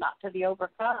overcomer, not to the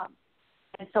overcome.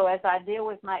 And so as I deal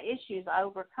with my issues, I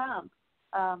overcome.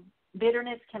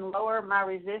 Bitterness can lower my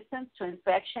resistance to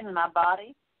infection in my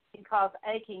body. It can cause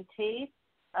aching teeth.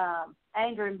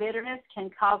 Anger and bitterness can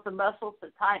cause the muscles to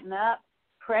tighten up.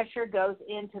 Pressure goes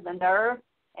into the nerve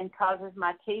and causes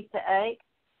my teeth to ache.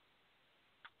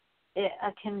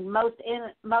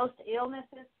 Most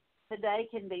illnesses today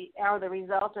are the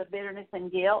result of bitterness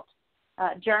and guilt.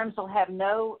 Germs will have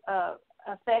no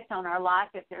effect on our life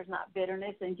if there's not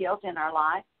bitterness and guilt in our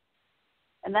life.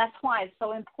 And that's why it's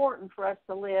so important for us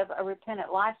to live a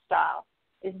repentant lifestyle,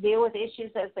 is deal with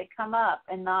issues as they come up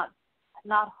and not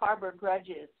harbor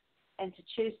grudges, and to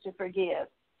choose to forgive.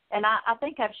 And I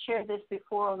think I've shared this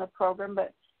before on the program,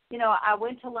 but, you know, I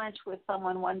went to lunch with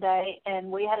someone one day, and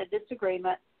we had a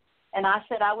disagreement, and I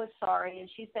said I was sorry, and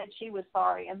she said she was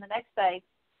sorry. And the next day,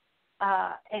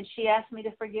 and she asked me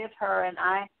to forgive her, and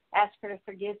I asked her to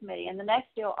forgive me. And the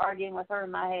next day, arguing with her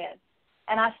in my head.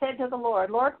 And I said to the Lord,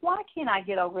 why can't I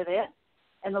get over this?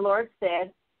 And the Lord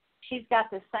said, she's got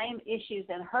the same issues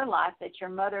in her life that your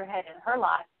mother had in her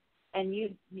life, and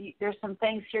you there's some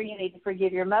things here you need to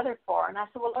forgive your mother for. And I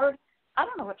said, well, Lord, I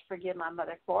don't know what to forgive my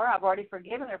mother for. I've already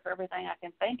forgiven her for everything I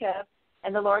can think of.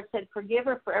 And the Lord said, forgive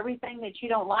her for everything that you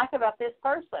don't like about this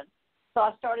person. So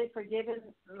I started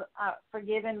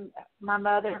forgiving my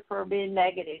mother for being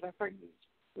negative.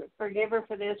 Forgive her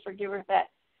for this, forgive her for that.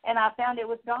 And I found it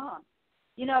was gone.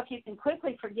 You know, if you can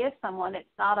quickly forgive someone, it's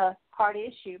not a hard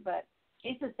issue, but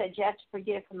Jesus said you have to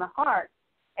forgive from the heart.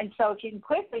 And so if you can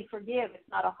quickly forgive, it's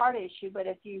not a hard issue. But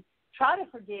if you try to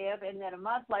forgive and then a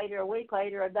month later, a week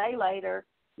later, a day later,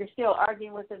 you're still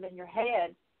arguing with them in your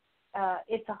head,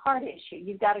 it's a hard issue.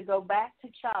 You've got to go back to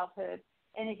childhood.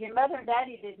 And if your mother and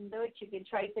daddy didn't do it, you can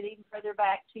trace it even further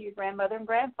back to your grandmother and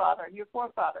grandfather and your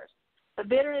forefathers. But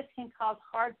bitterness can cause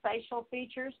hard facial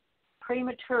features,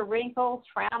 premature wrinkles,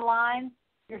 frown lines.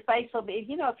 Your face will be,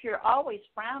 you know, if you're always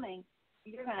frowning,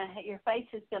 your face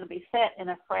is going to be set in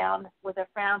a frown, with a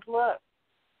frowned look.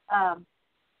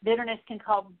 Bitterness can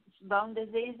cause bone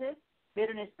diseases.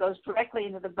 Bitterness goes directly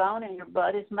into the bone, and your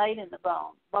blood is made in the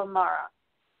bone marrow.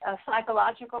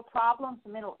 Psychological problems,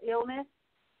 mental illness,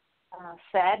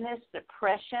 sadness,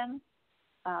 depression,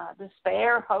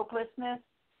 despair, hopelessness,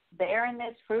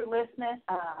 barrenness, fruitlessness,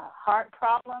 heart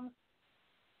problems,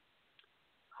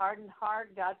 hardened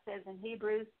heart. God says in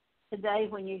Hebrews today,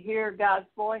 when you hear God's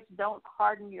voice, don't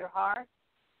harden your heart.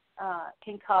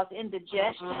 Can cause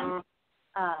indigestion.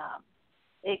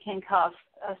 It can cause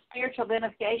spiritual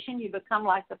vinification. You become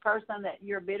like the person that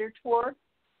you're bitter toward.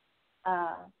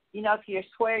 If you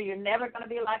swear you're never going to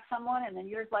be like someone, and then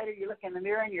years later you look in the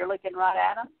mirror and you're looking right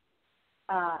at them.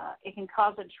 It can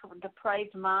cause a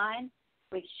depraved mind.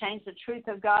 We exchange the truth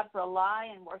of God for a lie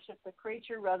and worship the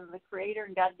creature rather than the Creator,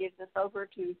 and God gives us over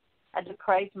to a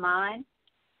depraved mind.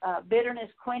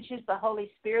 Bitterness quenches the Holy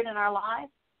Spirit in our life.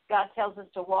 God tells us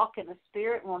to walk in the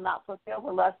Spirit and will not fulfill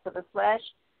the lust of the flesh.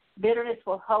 Bitterness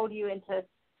will hold you into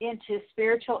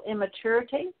spiritual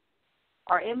immaturity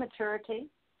or immaturity.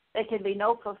 There can be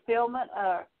no fulfillment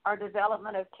or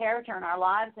development of character in our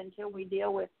lives until we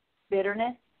deal with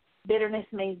bitterness. Bitterness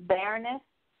means barrenness,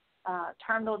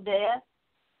 terminal death.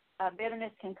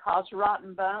 Bitterness can cause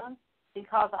rotten bones. It can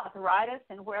cause arthritis,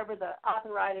 and wherever the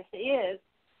arthritis is,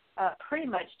 pretty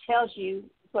much tells you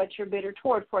what you're bitter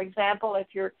toward. For example, if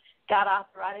you've got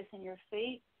arthritis in your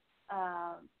feet,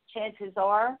 chances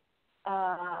are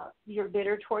you're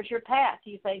bitter towards your past.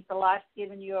 You think the life's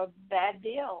given you a bad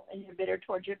deal, and you're bitter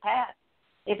towards your past.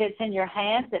 If it's in your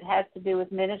hands, it has to do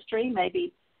with ministry.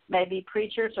 Maybe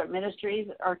preachers or ministries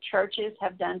or churches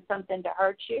have done something to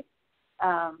hurt you.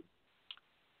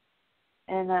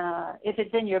 If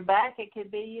it's in your back, it could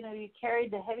be, you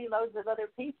carried the heavy loads of other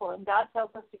people, and God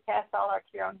tells us to cast all our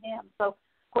care on Him. So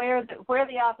where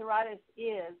the arthritis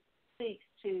is speaks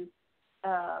to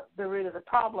the root of the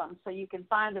problem. So you can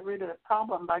find the root of the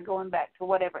problem by going back to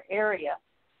whatever area.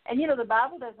 And, the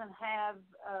Bible doesn't have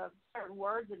certain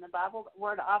words in the Bible. The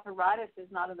word arthritis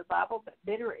is not in the Bible, but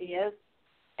bitter is.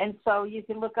 And so you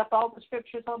can look up all the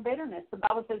scriptures on bitterness. The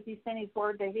Bible says He sent His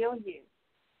word to heal you.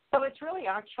 So it's really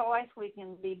our choice. We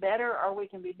can be better or we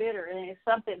can be bitter, and it's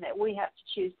something that we have to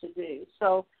choose to do.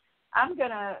 So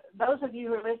those of you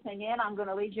who are listening in, I'm going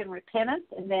to lead you in repentance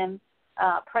and then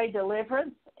pray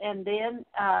deliverance. And then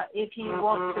if you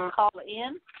want to call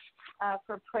in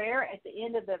for prayer at the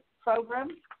end of the program,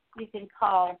 you can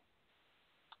call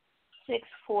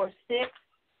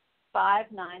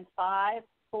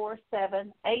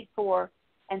 646-595-4784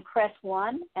 and press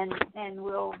 1, and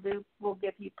we'll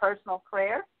give you personal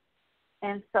prayer.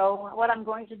 And so what I'm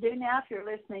going to do now, if you're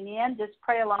listening in, just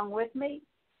pray along with me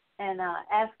and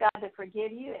ask God to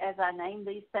forgive you as I name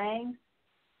these things.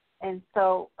 And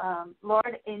so,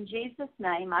 Lord, in Jesus'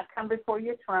 name, I come before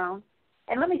your throne.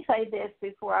 And let me say this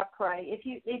before I pray. If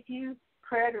you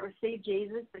pray to receive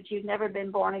Jesus, but you've never been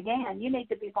born again, you need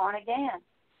to be born again.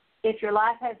 If your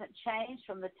life hasn't changed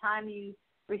from the time you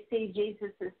received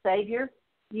Jesus as Savior,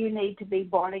 you need to be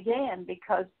born again,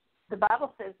 because the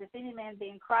Bible says, if any man be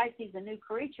in Christ, he's a new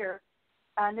creature,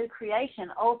 a new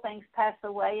creation. Old things pass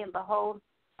away, and behold,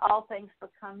 all things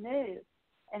become new.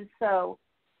 And so,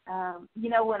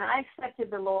 when I accepted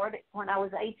the Lord when I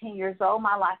was 18 years old,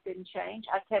 my life didn't change.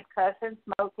 I kept cussing,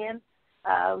 smoking,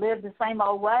 lived the same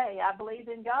old way. I believed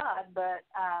in God, but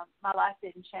my life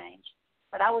didn't change.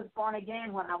 But I was born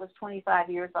again when I was 25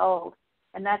 years old,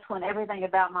 and that's when everything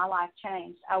about my life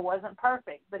changed. I wasn't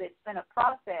perfect, but it's been a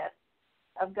process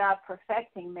of God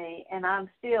perfecting me, and I'm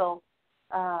still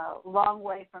a long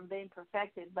way from being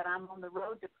perfected, but I'm on the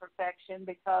road to perfection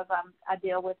because I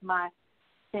deal with my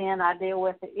sin. I deal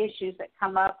with the issues that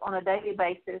come up on a daily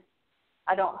basis.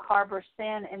 I don't harbor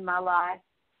sin in my life,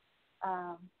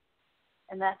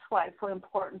 and that's why it's so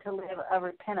important to live a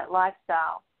repentant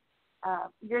lifestyle.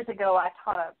 Years ago, I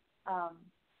taught a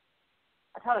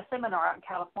seminar out in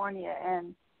California,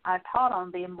 and I taught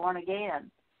on being born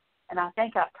again. And I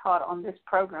think I've taught on this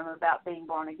program about being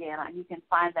born again. You can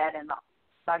find that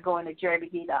by going to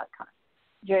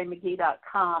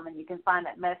GeriMcGee.com, and you can find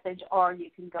that message, or you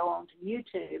can go on to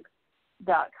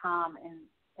YouTube.com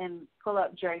and pull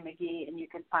up Geri McGee, and you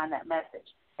can find that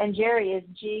message. And Geri is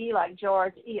G like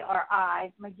George,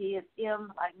 E-R-I. McGee is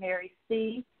M like Mary,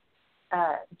 C,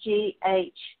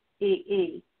 GHEE.com.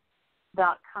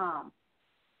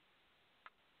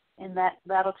 And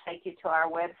that'll take you to our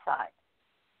website.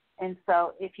 And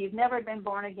so if you've never been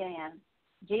born again,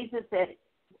 Jesus said,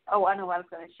 I know what I was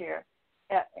going to share.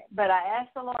 But I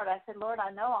asked the Lord, I said, Lord,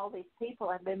 I know all these people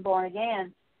have been born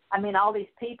again. I mean, all these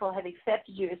people have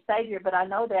accepted you as Savior, but I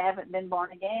know they haven't been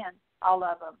born again, all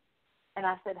of them. And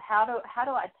I said, how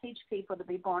do I teach people to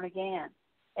be born again?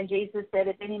 And Jesus said,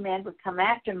 if any man would come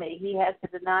after me, he has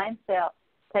to deny himself,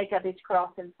 take up his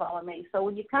cross, and follow me. So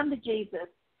when you come to Jesus,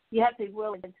 you have to be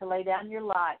willing to lay down your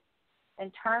life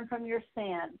and turn from your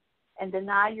sin and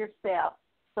deny yourself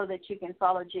so that you can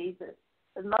follow Jesus.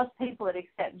 But most people that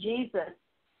accept Jesus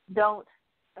don't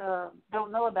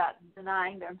know about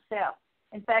denying themselves.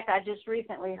 In fact, I just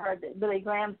recently heard that Billy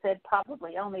Graham said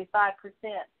probably only 5%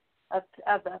 of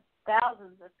the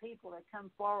thousands of people that come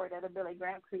forward at a Billy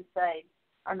Graham crusade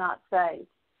are not saved.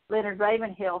 Leonard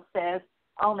Ravenhill says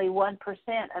only 1%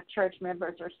 of church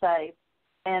members are saved.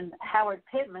 And Howard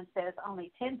Pittman says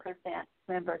only 10%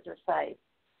 members are saved.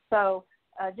 So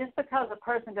just because a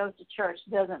person goes to church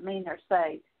doesn't mean they're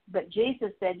saved. But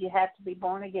Jesus said you have to be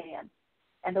born again.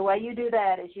 And the way you do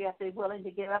that is you have to be willing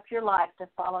to give up your life to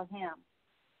follow him.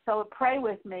 So pray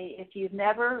with me. If you've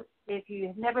never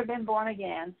been born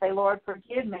again, say, Lord,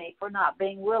 forgive me for not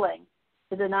being willing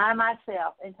to deny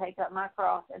myself and take up my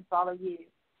cross and follow you.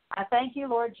 I thank you,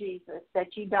 Lord Jesus,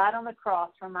 that you died on the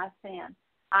cross for my sin.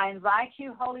 I invite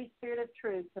you, Holy Spirit of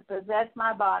truth, to possess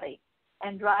my body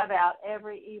and drive out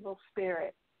every evil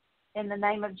spirit. In the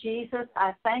name of Jesus,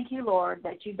 I thank you, Lord,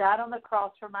 that you died on the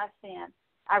cross for my sin.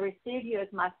 I receive you as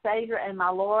my Savior and my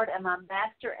Lord and my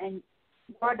Master, and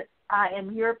Lord, I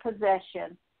am your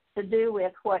possession to do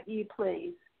with what you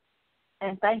please.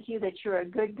 And thank you that you're a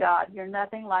good God. You're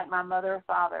nothing like my mother or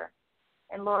father.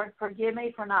 And Lord, forgive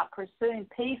me for not pursuing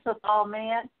peace with all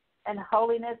men and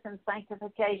holiness and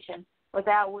sanctification,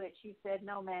 without which you said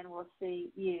no man will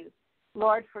see you.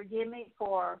 Lord, forgive me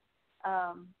for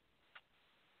the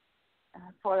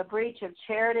breach of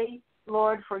charity.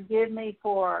 Lord, forgive me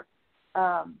for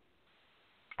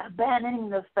abandoning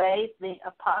the faith, the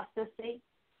apostasy.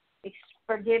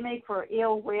 Forgive me for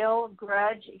ill will,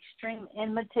 grudge, extreme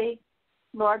enmity.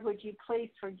 Lord, would you please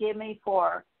forgive me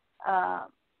for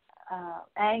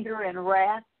anger and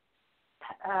wrath.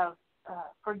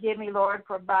 Forgive me, Lord,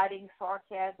 for biting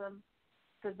sarcasm,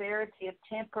 severity of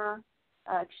temper,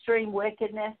 extreme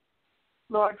wickedness.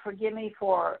 Lord, forgive me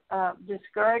for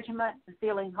discouragement and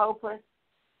feeling hopeless,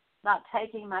 not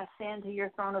taking my sin to your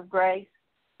throne of grace.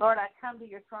 Lord, I come to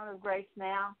your throne of grace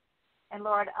now. And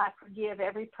Lord, I forgive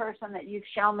every person that you've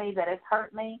shown me that has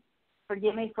hurt me.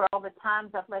 Forgive me for all the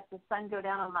times I've let the sun go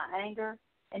down on my anger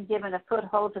and given a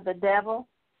foothold to the devil.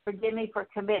 Forgive me for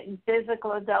committing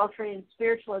physical adultery and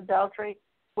spiritual adultery,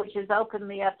 which has opened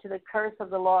me up to the curse of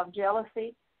the law of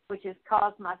jealousy, which has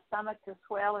caused my stomach to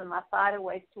swell and my thigh to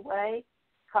waste away,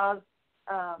 caused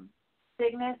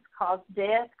sickness, caused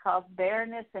death, caused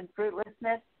barrenness and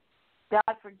fruitlessness.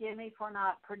 God, forgive me for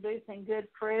not producing good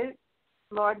fruit.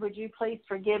 Lord, would you please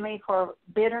forgive me for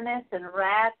bitterness and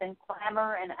wrath and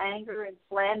clamor and anger and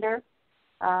slander.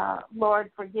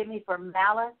 Lord, forgive me for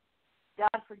malice.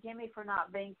 God, forgive me for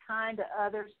not being kind to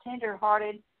others,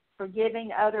 tenderhearted,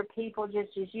 forgiving other people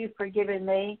just as you've forgiven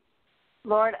me.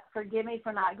 Lord, forgive me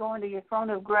for not going to your throne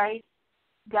of grace.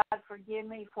 God, forgive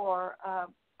me for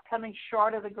coming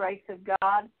short of the grace of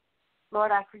God.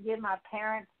 Lord, I forgive my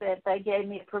parents that they gave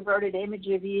me a perverted image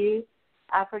of you.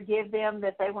 I forgive them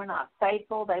that they were not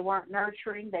faithful, they weren't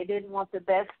nurturing, they didn't want the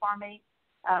best for me.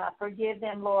 Forgive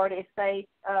them, Lord, if they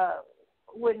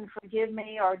wouldn't forgive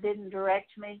me or didn't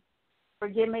direct me.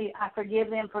 Forgive me. I forgive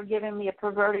them for giving me a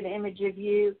perverted image of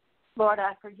you. Lord,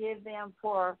 I forgive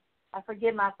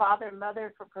my father and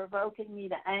mother for provoking me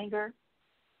to anger.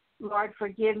 Lord,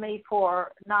 forgive me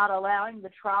for not allowing the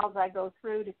trials I go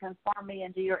through to conform me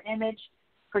into your image.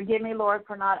 Forgive me, Lord,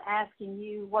 for not asking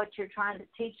you what you're trying to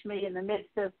teach me in the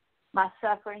midst of my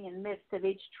suffering, in the midst of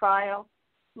each trial.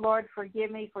 Lord,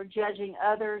 forgive me for judging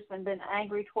others and being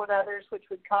angry toward others, which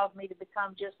would cause me to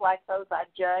become just like those I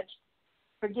judged.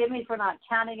 Forgive me for not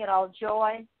counting it all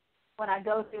joy when I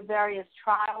go through various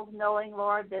trials, knowing,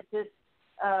 Lord, that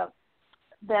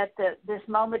this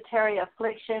momentary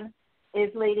affliction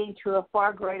is leading to a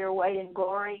far greater weight and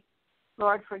glory.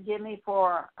 Lord, forgive me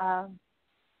for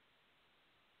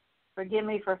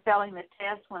failing the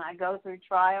test when I go through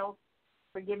trials.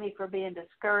 Forgive me for being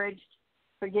discouraged.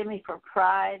 Forgive me for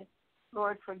pride.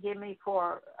 Lord, forgive me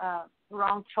for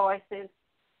wrong choices.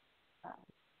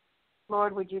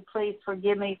 Lord, would you please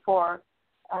forgive me for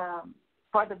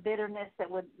the bitterness that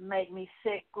would make me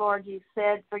sick. Lord, you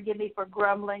said, forgive me for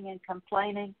grumbling and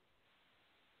complaining.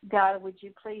 God, would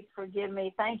you please forgive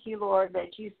me? Thank you, Lord,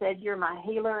 that you said you're my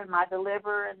healer and my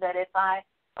deliverer, and that if I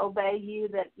obey you,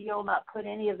 that you'll not put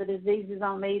any of the diseases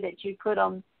on me that you put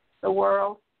on the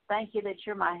world. Thank you that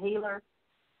you're my healer.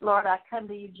 Lord, I come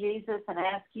to you, Jesus, and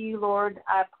ask you, Lord,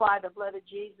 I apply the blood of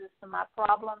Jesus to my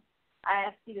problem. I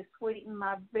ask you to sweeten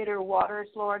my bitter waters,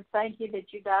 Lord. Thank you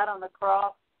that you died on the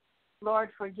cross. Lord,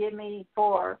 forgive me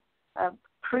for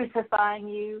crucifying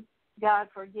you. God,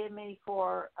 forgive me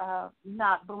for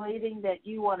not believing that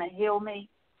you want to heal me.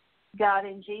 God,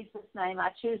 in Jesus' name, I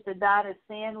choose to die to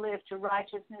sin, live to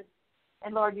righteousness.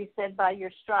 And, Lord, you said by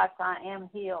your stripes I am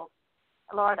healed.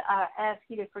 Lord, I ask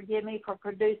you to forgive me for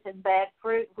producing bad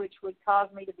fruit, which would cause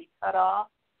me to be cut off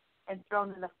and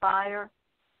thrown in the fire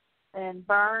and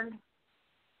burned.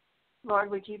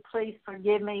 Lord, would you please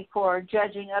forgive me for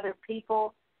judging other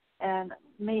people and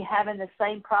me having the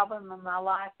same problem in my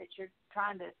life that you're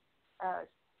trying to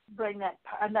bring that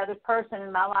another person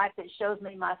in my life that shows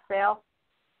me myself.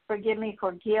 Forgive me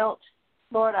for guilt.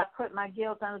 Lord, I put my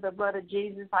guilt under the blood of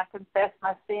Jesus. I confess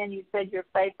my sin. You said you're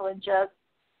faithful and just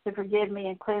to forgive me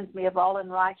and cleanse me of all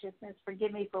unrighteousness.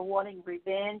 Forgive me for wanting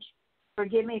revenge.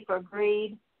 Forgive me for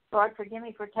greed. Lord, forgive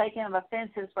me for taking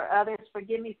offenses for others.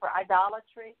 Forgive me for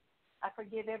idolatry. I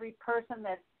forgive every person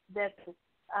that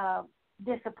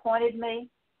disappointed me.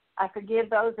 I forgive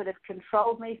those that have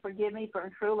controlled me. Forgive me for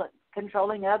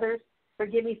controlling others.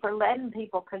 Forgive me for letting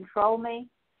people control me.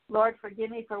 Lord,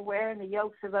 forgive me for wearing the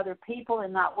yokes of other people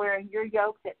and not wearing your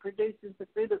yoke that produces the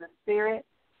fruit of the Spirit.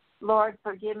 Lord,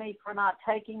 forgive me for not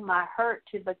taking my hurt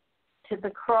to the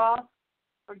cross.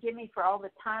 Forgive me for all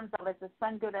the times I let the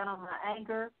sun go down on my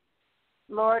anger.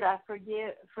 Lord, I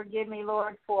forgive me,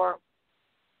 Lord, for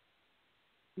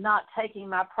not taking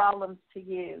my problems to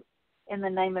you in the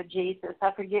name of Jesus.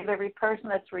 I forgive every person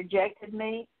that's rejected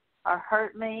me or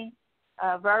hurt me,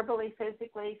 verbally,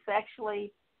 physically,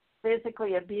 sexually,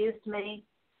 physically abused me,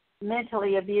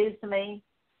 mentally abused me.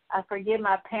 I forgive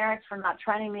my parents for not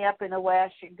training me up in the way I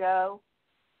should go.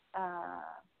 I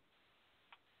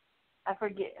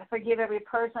forgive every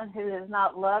person who has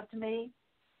not loved me.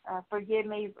 Forgive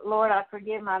me, Lord. I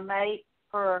forgive my mate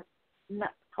for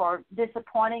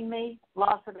disappointing me,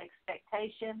 loss of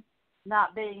expectation,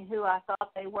 not being who I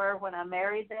thought they were when I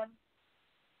married them.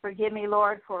 Forgive me,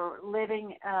 Lord, for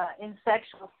living in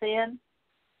sexual sin.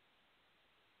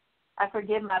 I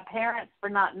forgive my parents for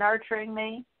not nurturing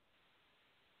me.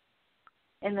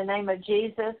 In the name of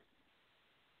Jesus,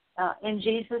 in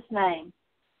Jesus' name.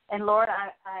 And, Lord, I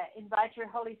invite your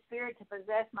Holy Spirit to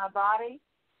possess my body.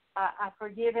 I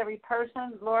forgive every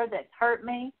person, Lord, that's hurt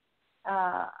me.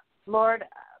 Lord,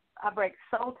 I break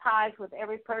soul ties with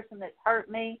every person that's hurt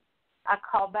me. I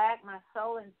call back my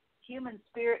soul and human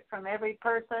spirit from every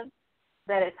person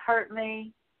that has hurt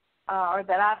me or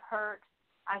that I've hurt.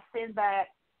 I send back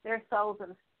their souls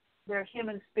and their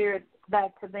human spirits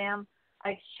back to them.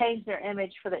 I exchange their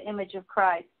image for the image of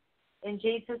Christ. In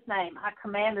Jesus' name, I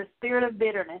command the spirit of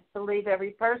bitterness to leave every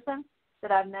person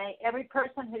that I've named, every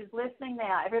person who's listening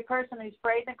now, every person who's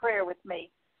prayed in prayer with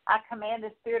me. I command the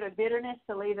spirit of bitterness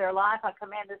to leave their life. I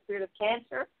command the spirit of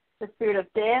cancer, the spirit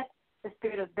of death, the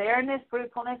spirit of barrenness,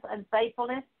 fruitfulness,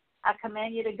 unfaithfulness. I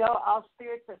command you to go, all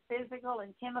spirits of physical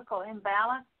and chemical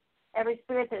imbalance, every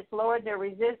spirit that's lowered their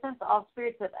resistance, all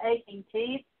spirits of aching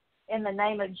teeth. In the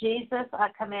name of Jesus, I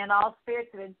command all spirits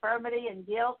of infirmity and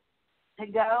guilt to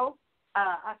go.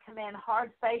 I command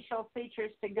hard facial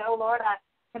features to go, Lord. I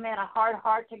command a hard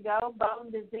heart to go.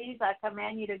 Bone disease, I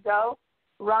command you to go.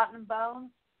 Rotten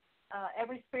bones,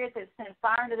 every spirit that sent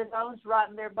fire into the bones,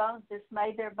 rotten their bones,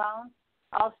 dismayed their bones.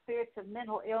 All spirits of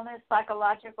mental illness,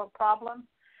 psychological problems,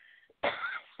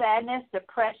 sadness,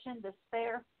 depression,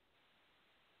 despair,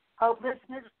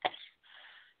 hopelessness,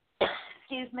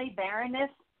 barrenness,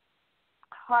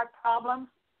 heart problems.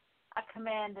 I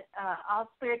command all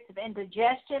spirits of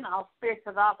indigestion, all spirits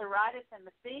of arthritis in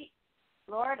the feet.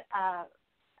 Lord,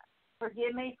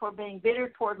 forgive me for being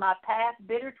bitter toward my past,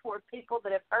 bitter toward people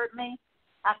that have hurt me.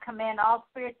 I command all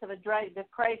spirits of a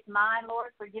depraved mind, Lord.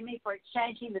 Forgive me for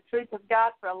exchanging the truth of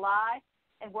God for a lie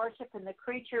and worshiping the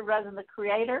creature rather than the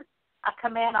Creator. I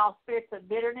command all spirits of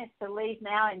bitterness to leave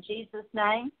now in Jesus'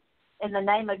 name. In the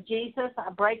name of Jesus,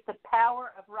 I break the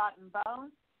power of rotten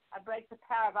bones. I break the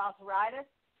power of arthritis.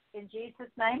 In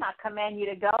Jesus' name, I command you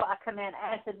to go. I command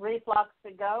acid reflux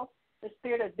to go. The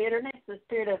spirit of bitterness, the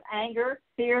spirit of anger,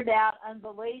 fear, doubt,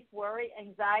 unbelief, worry,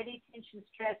 anxiety, tension,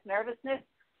 stress, nervousness,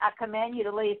 I command you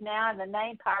to leave now in the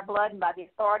name, power, blood, and by the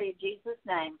authority of Jesus'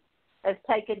 name. Let's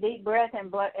take a deep breath and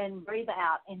breathe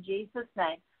out in Jesus'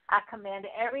 name. I command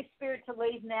every spirit to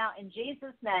leave now in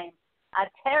Jesus' name. I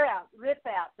tear out, rip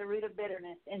out the root of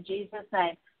bitterness in Jesus'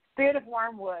 name. Spirit of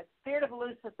wormwood, spirit of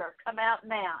Lucifer, come out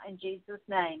now in Jesus'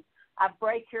 name. I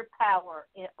break your power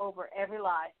over every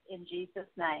life in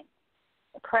Jesus' name.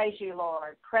 Praise you,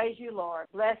 Lord. Praise you, Lord.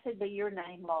 Blessed be your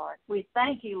name, Lord. We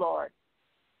thank you, Lord.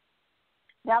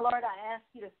 Now, Lord, I ask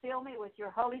you to fill me with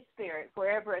your Holy Spirit.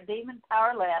 Wherever a demon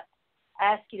power left,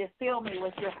 I ask you to fill me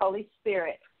with your Holy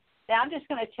Spirit. Now I'm just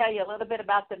going to tell you a little bit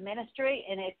about the ministry,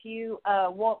 and if you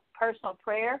want personal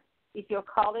prayer, if you'll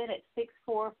call in at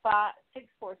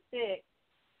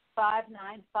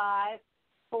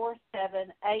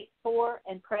 646-595-4784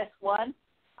 and press 1,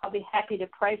 I'll be happy to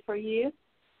pray for you.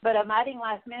 But Abiding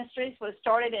Life Ministries was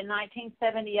started in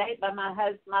 1978 by my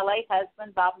late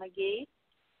husband, Bob McGee,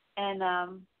 and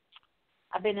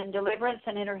I've been in deliverance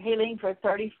and inner healing for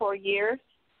 34 years.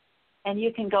 And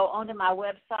you can go onto my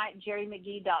website,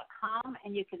 gerimcgee.com,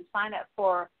 and you can sign up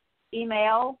for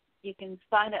email. You can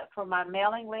sign up for my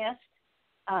mailing list.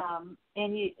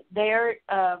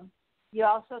 You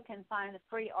also can find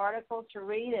free articles to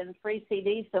read and free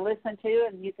CDs to listen to,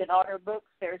 and you can order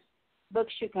books. There's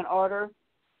books you can order.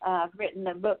 I've written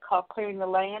a book called Clearing the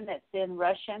Land that's in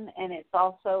Russian, and it's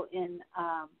also in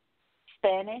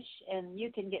Spanish, and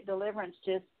you can get deliverance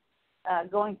just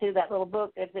going through that little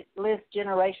book as it lists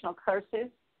generational curses,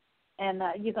 and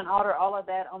you can order all of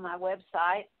that on my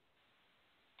website.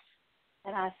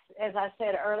 And as I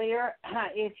said earlier,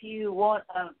 if you want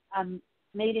a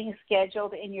meeting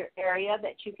scheduled in your area,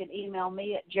 that you can email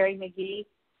me at GeriMcGee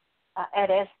at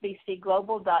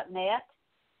sbcglobal.net.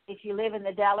 If you live in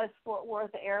the Dallas-Fort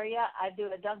Worth area, I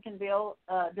do a Duncanville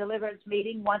deliverance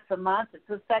meeting once a month. It's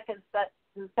the second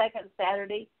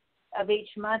Saturday of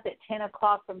each month at 10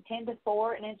 o'clock from 10 to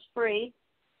 4, and it's free.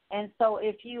 And so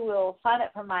if you will sign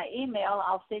up for my email,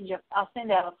 I'll send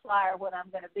out a flyer when I'm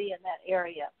going to be in that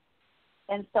area.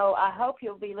 And so I hope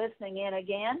you'll be listening in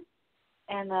again.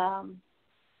 And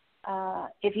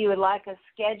if you would like a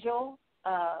schedule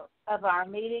of our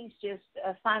meetings, just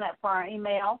sign up for our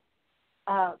email.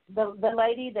 The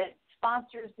lady that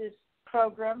sponsors this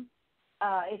program,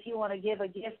 if you want to give a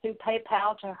gift through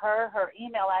PayPal to her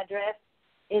email address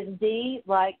is D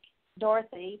like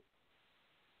Dorothy,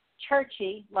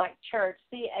 Churchy like church,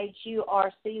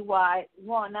 CHURCY 1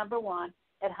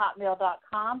 at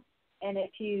hotmail.com. And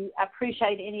if you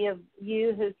appreciate any of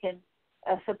you who can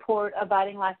support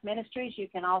Abiding Life Ministries, you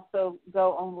can also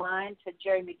go online to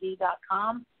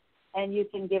GeriMcGee.com, and you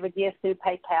can give a gift through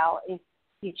PayPal if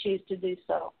you choose to do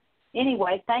so.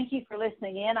 Anyway, thank you for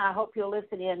listening in. I hope you'll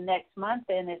listen in next month,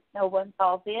 and if no one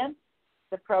calls in,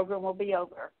 the program will be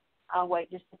over. I'll wait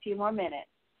just a few more minutes.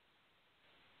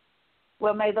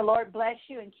 Well, may the Lord bless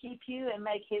you and keep you and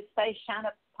make his face shine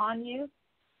upon you.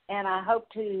 And I hope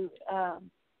to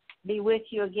be with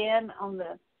you again on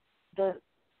the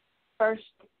third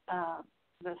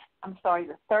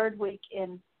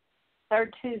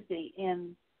Tuesday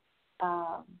in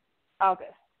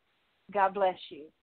August. God bless you.